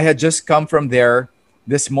 I had just come from there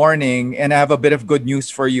this morning, and I have a bit of good news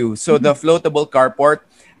for you. So the floatable carport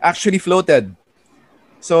actually floated.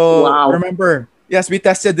 So remember, yes, we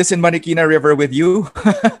tested this in Marikina River with you.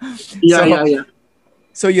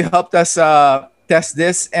 So you helped us test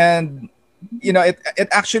this, and it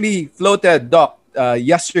actually floated, Doc.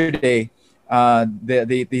 Yesterday,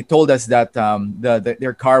 they told us that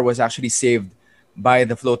their car was actually saved by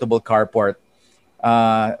the floatable carport.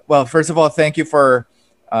 Well, first of all, thank you for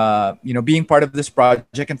being part of this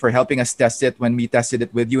project and for helping us test it when we tested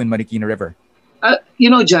it with you in Marikina River.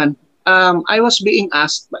 John, I was being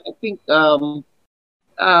asked, I think,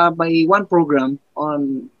 by one program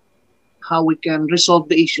on how we can resolve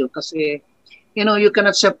the issue. Because, you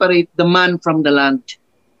cannot separate the man from the land.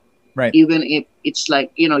 Right. Even if it's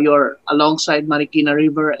like, you're alongside Marikina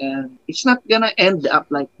River, and it's not going to end up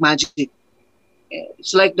like magic.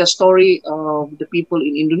 It's like the story of the people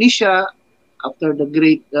in Indonesia after the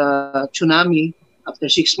great tsunami. After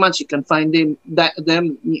 6 months, you can find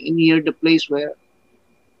them near the place where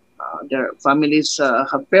their families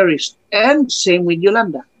have perished. And same with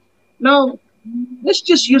Yolanda. Now, let's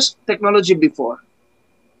just use technology before.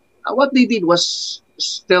 what they did was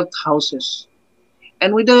stealth houses.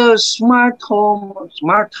 And with a smart home,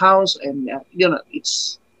 smart house, and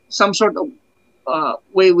it's some sort of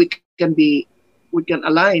way we can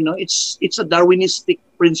align. It's a Darwinistic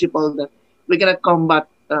principle that we're gonna combat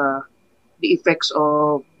the effects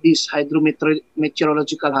of this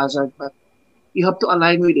hydrometeorological hazard, but you have to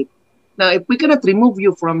align with it. Now, if we cannot remove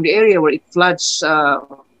you from the area where it floods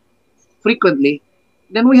frequently,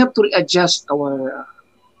 then we have to readjust our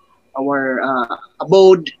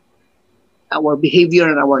abode, our behavior,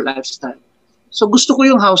 and our lifestyle. So gusto ko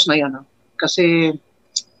yung house na yan, kasi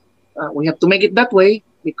we have to make it that way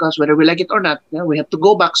because whether we like it or not, we have to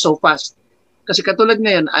go back so fast. Kasi katulad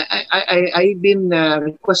ngayon, I've been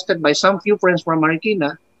requested by some few friends from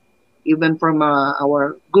Marikina, even from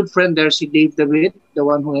our good friend there, si Dave David, the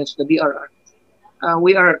one who has the DRR.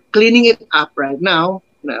 We are cleaning it up right now,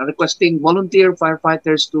 requesting volunteer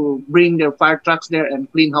firefighters to bring their fire trucks there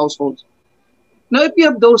and clean households. Now, if you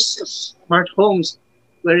have those smart homes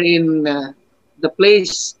wherein the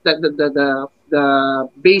place, the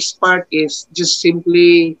base part is just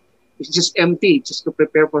simply, it's just empty, just to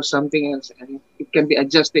prepare for something else, and it can be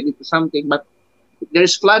adjusted into something. But if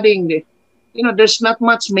there's flooding, there's not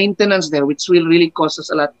much maintenance there, which will really cost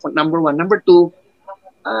us a lot. For number one, number two,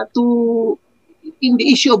 in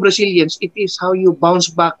the issue of resilience, it is how you bounce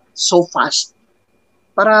back so fast,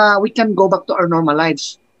 para we can go back to our normal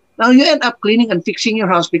lives. Now you end up cleaning and fixing your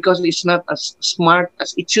house because it's not as smart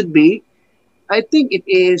as it should be. I think it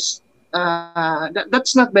is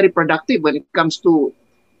that's not very productive when it comes to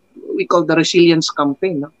we call the resilience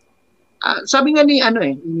campaign. No? Sabi nga ni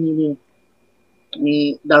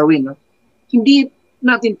Darwin, no? Hindi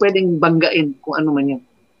natin pwedeng banggain kung ano man yan,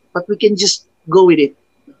 but we can just go with it.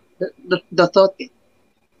 The thought,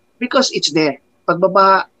 because it's there.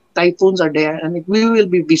 Pagbaba, typhoons are there, and we will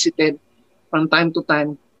be visited from time to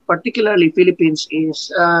time. Particularly, Philippines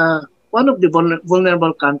is one of the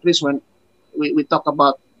vulnerable countries when we talk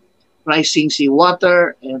about rising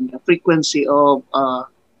seawater and the frequency of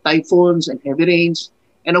typhoons and heavy rains.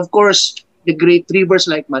 And of course, the great rivers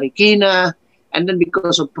like Marikina, and then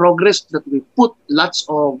because of progress that we put lots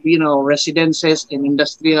of, residences and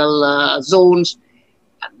industrial zones,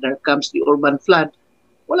 and there comes the urban flood,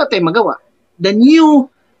 wala tayong magawa. The new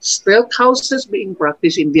stealth houses being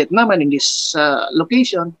practiced in Vietnam and in this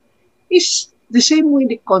location is the same way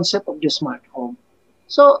the concept of the smart home.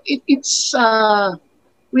 So it's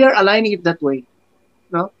we are aligning it that way,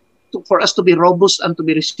 no? For us to be robust and to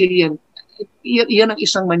be resilient, yan ang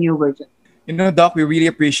isang maneuver dyan. Doc, we really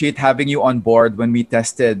appreciate having you on board when we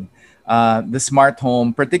tested the smart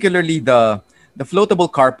home, particularly the floatable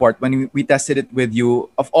carport, when we tested it with you,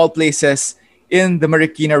 of all places, in the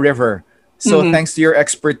Marikina River. So thanks to your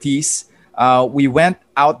expertise, we went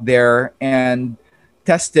out there and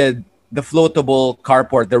tested the floatable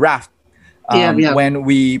carport, the raft, when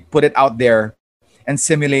we put it out there and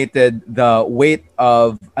simulated the weight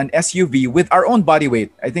of an SUV with our own body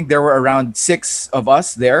weight. I think there were around 6 of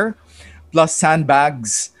us there, plus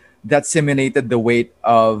sandbags that simulated the weight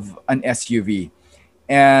of an SUV.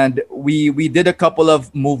 And we did a couple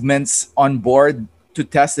of movements on board to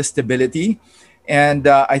test the stability. And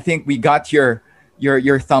I think we got your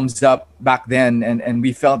thumbs up back then, and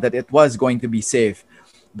we felt that it was going to be safe.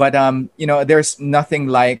 But there's nothing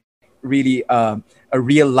like really a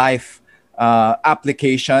real life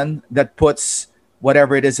application that puts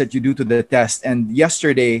whatever it is that you do to the test. And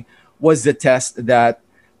yesterday was the test that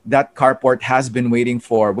carport has been waiting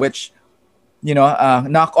for, which,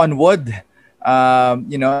 knock on wood,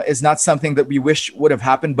 is not something that we wish would have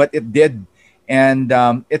happened, but it did. And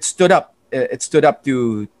it stood up. It stood up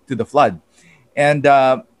to the flood. And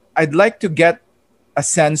I'd like to get a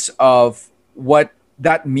sense of what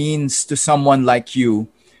that means to someone like you,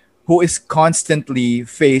 who is constantly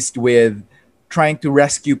faced with trying to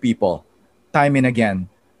rescue people time and again,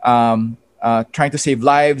 trying to save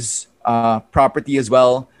lives, property as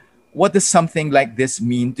well. What does something like this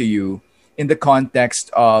mean to you in the context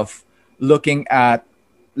of looking at,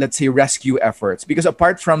 let's say, rescue efforts? Because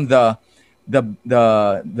apart from the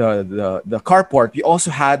carport, we also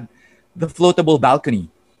had the floatable balcony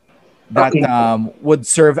that would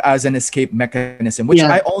serve as an escape mechanism, which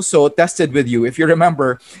I also tested with you. If you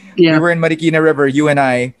remember, we were in Marikina River, you and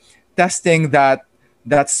I, testing that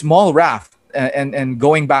small raft and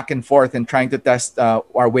going back and forth and trying to test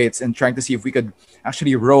our weights and trying to see if we could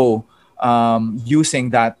actually row using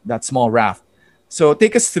that small raft. So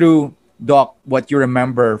take us through, Doc, what you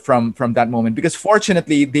remember from that moment, because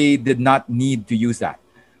fortunately they did not need to use that.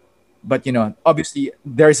 But obviously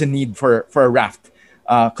there's a need for a raft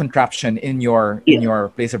contraption in your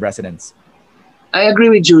place of residence. I agree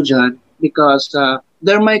with you, John, because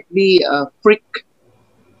there might be freak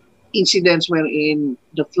incidents wherein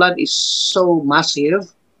the flood is so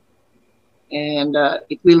massive, and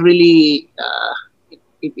it will really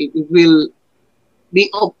it will be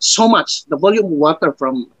of so much the volume of water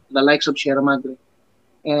from the likes of Sierra Madre,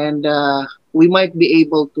 and we might be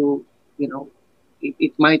able to,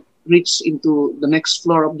 it might reach into the next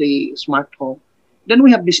floor of the smart home. Then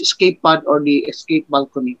we have this escape pod or the escape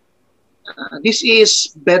balcony. This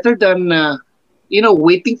is better than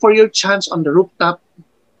waiting for your chance on the rooftop.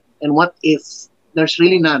 And what if there's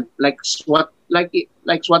really none? Like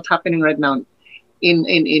what's happening right now in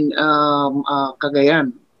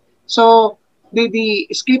Cagayan. So the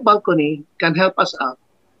escape balcony can help us out.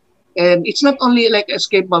 And it's not only like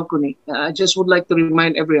escape balcony. I just would like to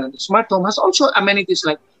remind everyone, the smart home has also amenities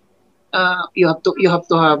like you have to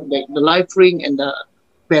have like the life ring and the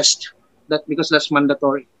vest, that because that's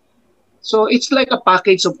mandatory. So it's like a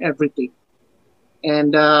package of everything.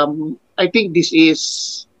 And I think this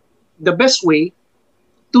is the best way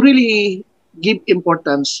to really give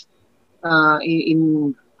importance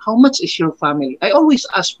in how much is your family. I always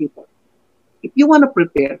ask people, if you want to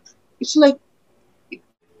prepare, it's like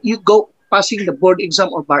you go passing the board exam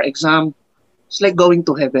or bar exam. It's like going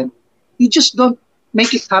to heaven. You just don't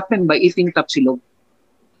make it happen by eating tapsilog.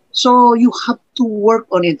 So you have to work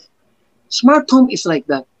on it. Smart home is like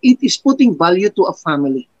that. It is putting value to a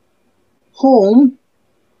family. Home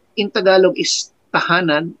in Tagalog is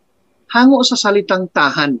tahanan. Hango sa salitang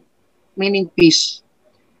tahan, meaning peace.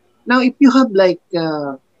 Now, if you have like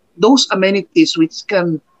those amenities which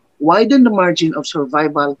can widen the margin of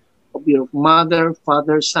survival of your mother,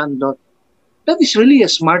 father, son, daughter, that is really a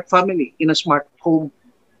smart family in a smart home.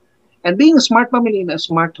 And being a smart family in a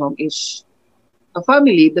smart home is a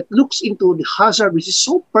family that looks into the hazard, which is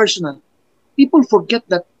so personal. People forget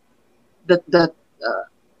that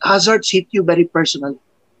hazards hit you very personally.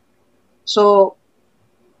 So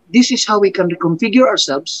this is how we can reconfigure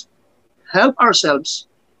ourselves, help ourselves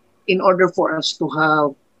in order for us to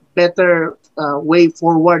have better way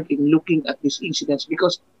forward in looking at these incidents,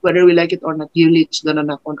 because whether we like it or not, yearly it's gonna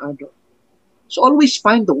knock on our door. So always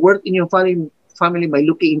find the worth in your family by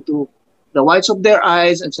looking into the whites of their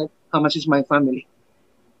eyes and say, how much is my family?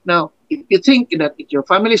 Now, if you think that if your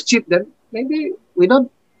family is cheap, then maybe we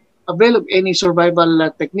don't avail of any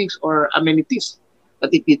survival techniques or amenities.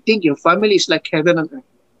 But if you think your family is like heaven on earth,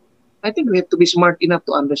 I think we have to be smart enough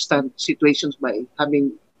to understand situations by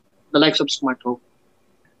having the likes of smart home.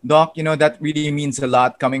 Doc, that really means a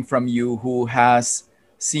lot coming from you, who has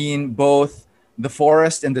seen both the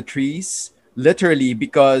forest and the trees, literally,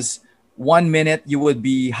 because 1 minute you would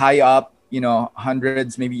be high up,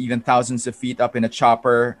 hundreds, maybe even thousands of feet up in a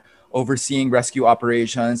chopper overseeing rescue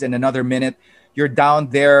operations. And another minute you're down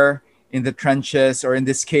there in the trenches, or in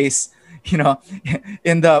this case,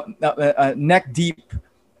 in the neck deep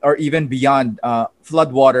or even beyond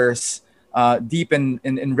floodwaters, deep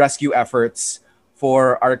in rescue efforts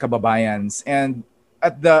for our kababayans. And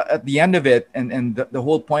at the end of it, and the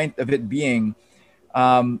whole point of it being,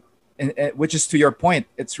 which is to your point,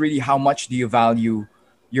 it's really how much do you value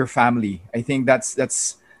your family. I think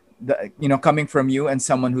that's coming from you and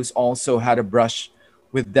someone who's also had a brush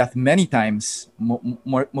with death many times,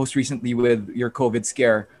 most recently with your COVID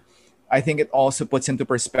scare. I think it also puts into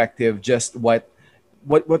perspective just what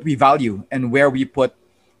we value and where we put,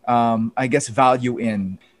 value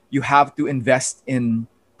in. You have to invest in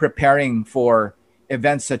preparing for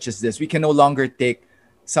events such as this. We can no longer take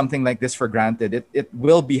something like this for granted. It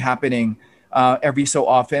will be happening every so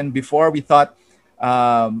often. Before, we thought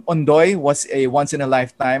Ondoy was a once in a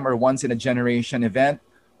lifetime or once in a generation event.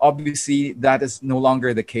 Obviously, that is no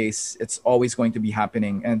longer the case. It's always going to be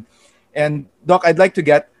happening. And Doc, I'd like to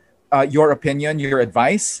get your opinion, your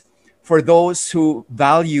advice for those who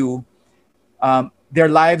value their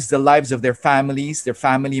lives, the lives of their families, their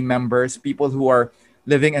family members, people who are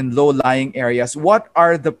living in low-lying areas. What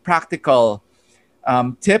are the practical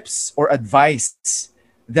tips or advice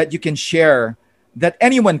that you can share that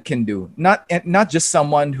anyone can do? Not just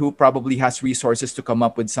someone who probably has resources to come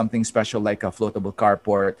up with something special like a floatable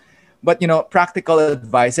carport, but practical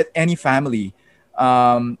advice that any family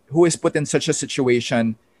who is put in such a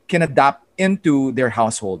situation can adapt into their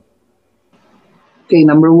household. Okay,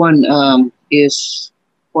 number one is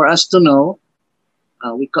for us to know,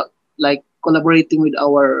 like collaborating with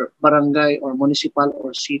our barangay or municipal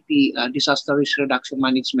or city disaster risk reduction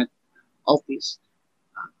management office.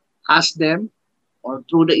 Ask them, or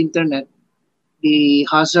through the internet, the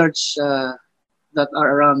hazards that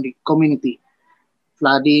are around the community,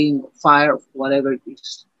 flooding, fire, whatever it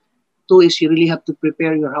is, Two is you really have to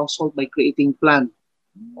prepare your household by creating plan.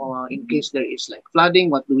 Or in case there is like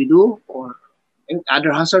flooding, what do we do? Or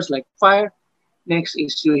other hazards like fire. Next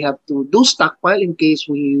is you have to do stockpile in case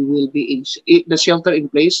we will be in the shelter in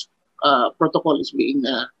place protocol is being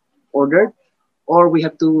ordered, or we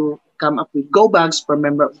have to come up with go bags per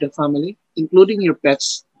member of the family, including your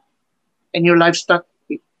pets and your livestock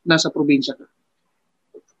nasa probinsya ka,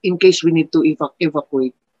 in case we need to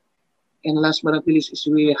evacuate. And last but not least is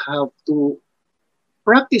we have to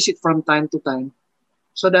practice it from time to time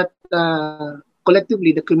so that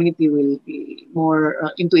collectively the community will be more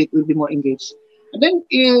into it, will be more engaged. And then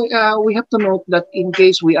we have to note that in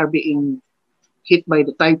case we are being hit by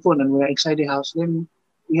the typhoon and we're inside the house, then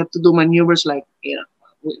we have to do maneuvers like,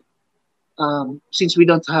 since we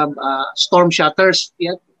don't have storm shutters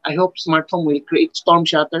yet, I hope Smart Home will create storm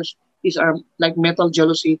shutters. These are like metal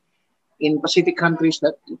jalousie in Pacific countries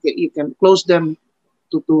that you can close them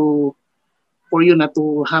to for you not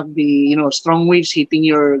to have the strong waves hitting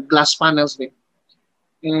your glass panels there.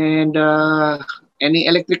 And any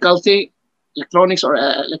electronics or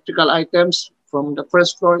electrical items from the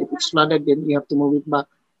first floor, if it's flooded, then you have to move it back,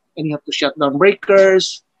 and you have to shut down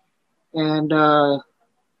breakers, and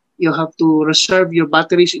you have to reserve your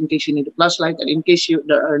batteries in case you need a flashlight, and in case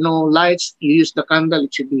there are no lights, you use the candle.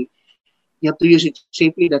 It should be, you have to use it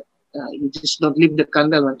safely, that you just don't leave the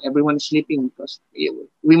candle when everyone is sleeping, because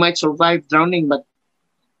we might survive drowning, but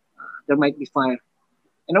there might be fire.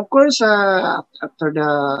 And of course, after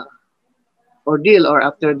the ordeal or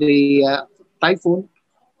after the typhoon,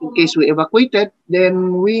 in case we evacuated,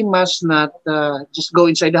 then we must not just go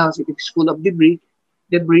inside the house if it's full of debris,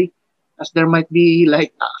 as there might be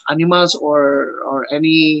like animals or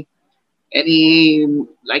any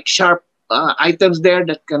like sharp items there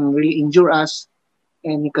that can really injure us.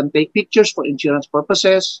 And you can take pictures for insurance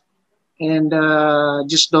purposes, and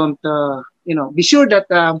just don't be sure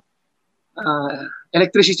that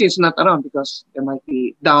electricity is not around, because there might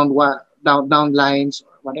be down lines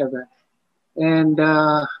or whatever. And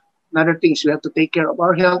another thing is we have to take care of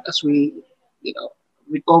our health as we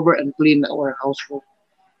recover and clean our household.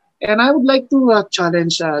 And I would like to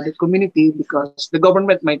challenge the community, because the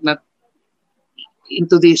government might not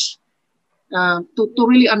into this, to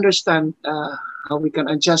really understand how we can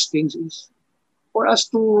adjust things, is for us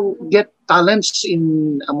to get talents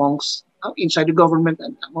inside the government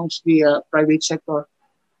and amongst the private sector.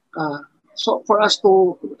 So for us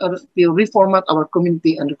to reformat our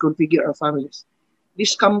community and reconfigure our families.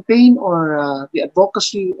 This campaign or the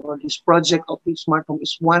advocacy or this project of the Smart Home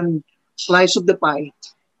is one slice of the pie,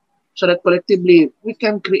 so that collectively we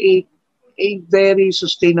can create a very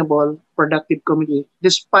sustainable, productive community,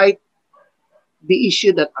 despite the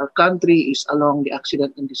issue that our country is along the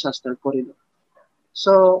accident and disaster corridor.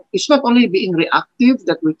 So it's not only being reactive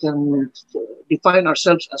that we can define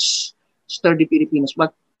ourselves as sturdy Filipinos,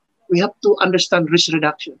 but we have to understand risk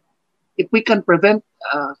reduction. If we can prevent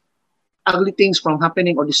ugly things from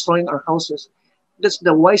happening or destroying our houses, that's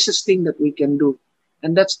the wisest thing that we can do.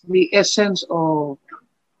 And that's the essence of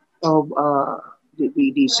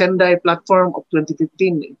the Sendai platform of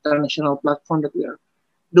 2015, the international platform that we are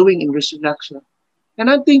doing in risk reduction. And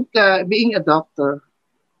I think being a doctor,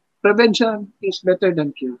 prevention is better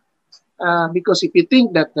than cure. Because if you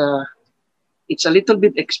think that it's a little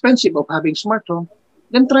bit expensive of having Smart Home,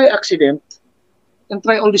 then try accident and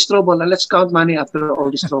try all this trouble, and let's count money after all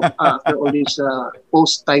this trouble, after all this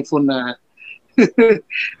post-typhoon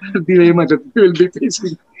dilemma that we will be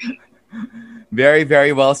facing. Very,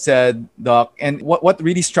 very well said, Doc. And what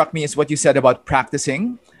really struck me is what you said about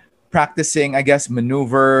practicing, I guess,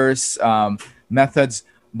 maneuvers, methods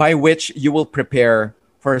by which you will prepare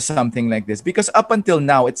for something like this. Because up until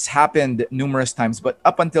now, it's happened numerous times, but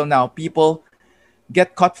up until now, people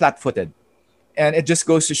get caught flat-footed. And it just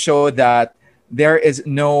goes to show that there is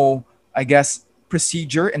no, I guess,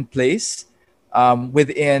 procedure in place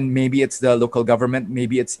within, maybe it's the local government,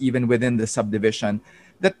 maybe it's even within the subdivision,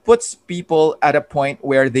 that puts people at a point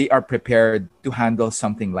where they are prepared to handle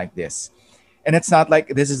something like this. And it's not like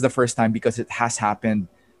this is the first time, because it has happened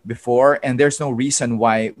before, and there's no reason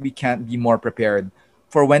why we can't be more prepared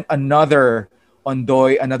for when another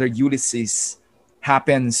Ondoy, another Ulysses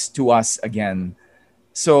happens to us again.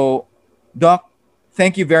 So, Doc,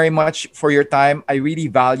 thank you very much for your time. I really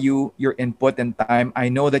value your input and time. I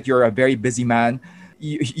know that you're a very busy man.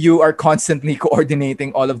 You are constantly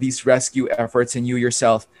coordinating all of these rescue efforts, and you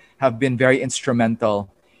yourself have been very instrumental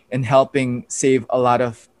in helping save a lot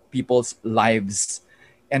of people's lives.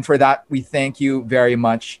 And for that, we thank you very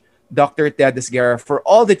much, Dr. Ted Esguerra, for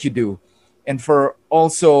all that you do, and for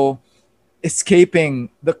also escaping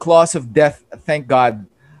the claws of death, thank God,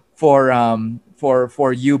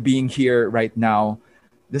 for you being here right now,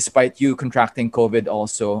 despite you contracting COVID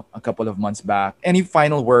also a couple of months back. Any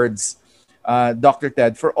final words, Dr.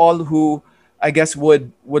 Ted, for all who I guess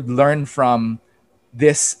would learn from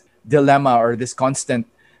this dilemma or this constant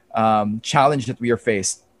challenge that we are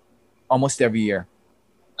faced almost every year?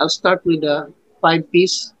 I'll start with the 5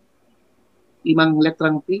 P's, 5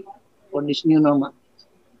 letrang P for this new normal.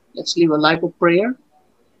 Let's live a life of prayer.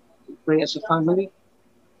 Pray as a family.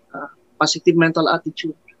 Positive mental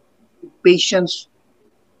attitude, with patience,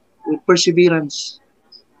 with perseverance,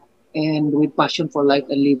 and with passion for life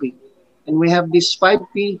and living. And we have this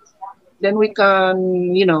 5P, then we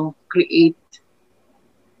can, create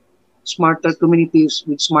smarter communities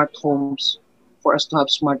with smart homes for us to have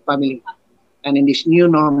smart family. And in this new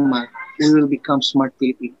normal, we will become smart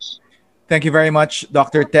Filipinos. Thank you very much,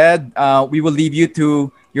 Dr. Ted. We will leave you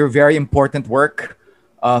to your very important work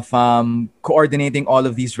of coordinating all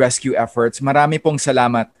of these rescue efforts. Marami pong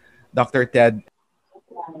salamat, Dr. Ted.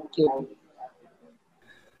 Thank you.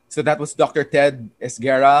 So that was Dr. Ted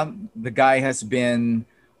Esguerra. The guy has been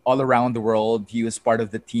all around the world. He was part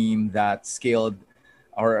of the team that scaled,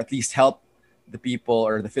 or at least helped the people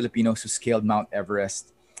or the Filipinos who scaled Mount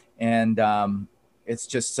Everest. And it's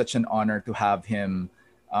just such an honor to have him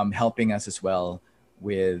helping us as well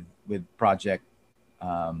with Project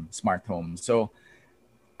Smart Home. So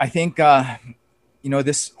I think,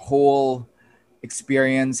 this whole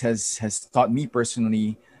experience has taught me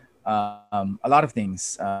personally a lot of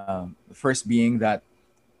things. The first being that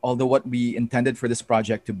although what we intended for this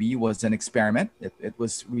project to be was an experiment, it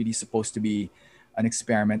was really supposed to be an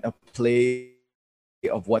experiment, a play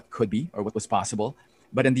of what could be or what was possible.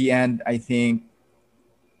 But in the end, I think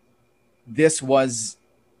this was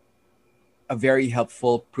a very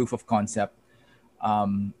helpful proof of concept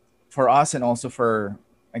for us and also for,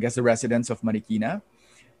 I guess, the residents of Marikina.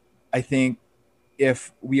 I think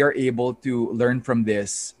if we are able to learn from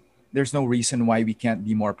this, there's no reason why we can't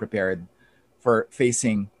be more prepared for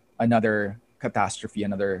facing another catastrophe,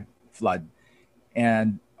 another flood.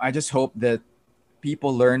 And I just hope that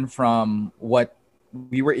people learn from what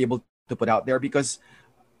we were able to put out there, because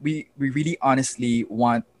we really honestly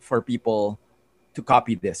want for people to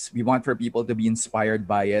copy this. We want for people to be inspired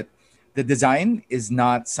by it. The design is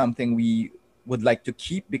not something we would like to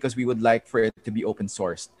keep because we would like for it to be open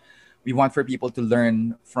sourced. We want for people to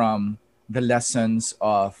learn from the lessons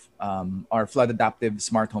of our flood adaptive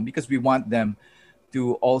smart home, because we want them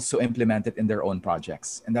to also implement it in their own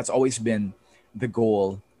projects. And that's always been the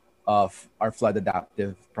goal of our flood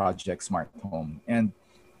adaptive project smart home. And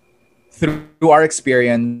through our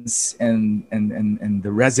experience and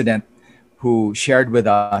the resident who shared with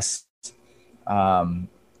us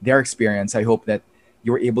their experience, I hope that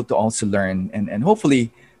you were able to also learn and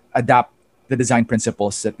hopefully adapt the design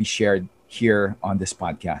principles that we shared here on this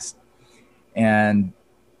podcast. And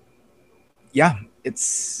yeah,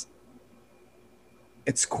 it's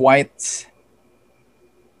quite,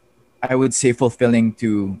 I would say, fulfilling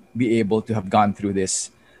to be able to have gone through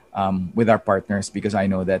this with our partners, because I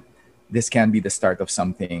know that this can be the start of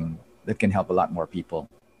something that can help a lot more people.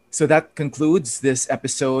 So that concludes this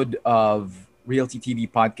episode of Realty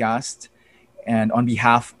TV Podcast. And on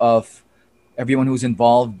behalf of everyone who's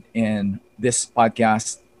involved in this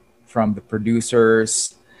podcast, from the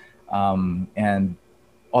producers and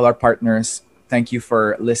all our partners, thank you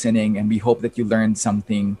for listening. And we hope that you learned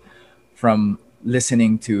something from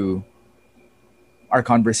listening to our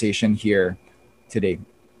conversation here today.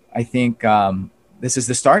 I think this is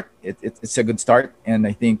the start. It's a good start. And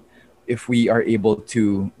I think if we are able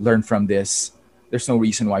to learn from this, there's no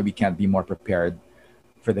reason why we can't be more prepared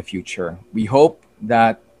for the future. We hope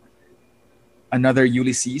that another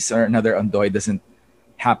Ulysses or another Ondoy doesn't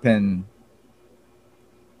happen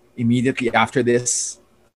immediately after this.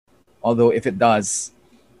 Although if it does,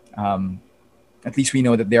 at least we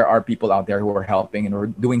know that there are people out there who are helping and are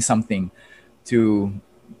doing something to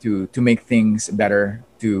make things better,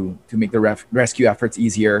 to make the rescue efforts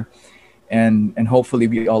easier, and hopefully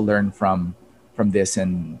we all learn from this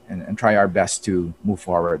and try our best to move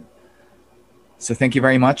forward. So thank you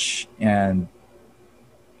very much and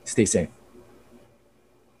stay safe.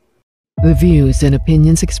 The views and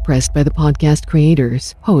opinions expressed by the podcast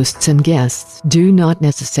creators, hosts, and guests do not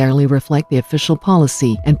necessarily reflect the official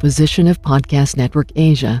policy and position of Podcast Network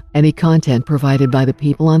Asia. Any content provided by the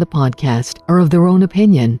people on the podcast are of their own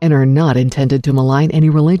opinion and are not intended to malign any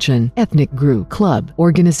religion, ethnic group, club,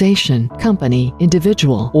 organization, company,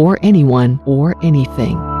 individual, or anyone or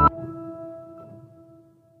anything.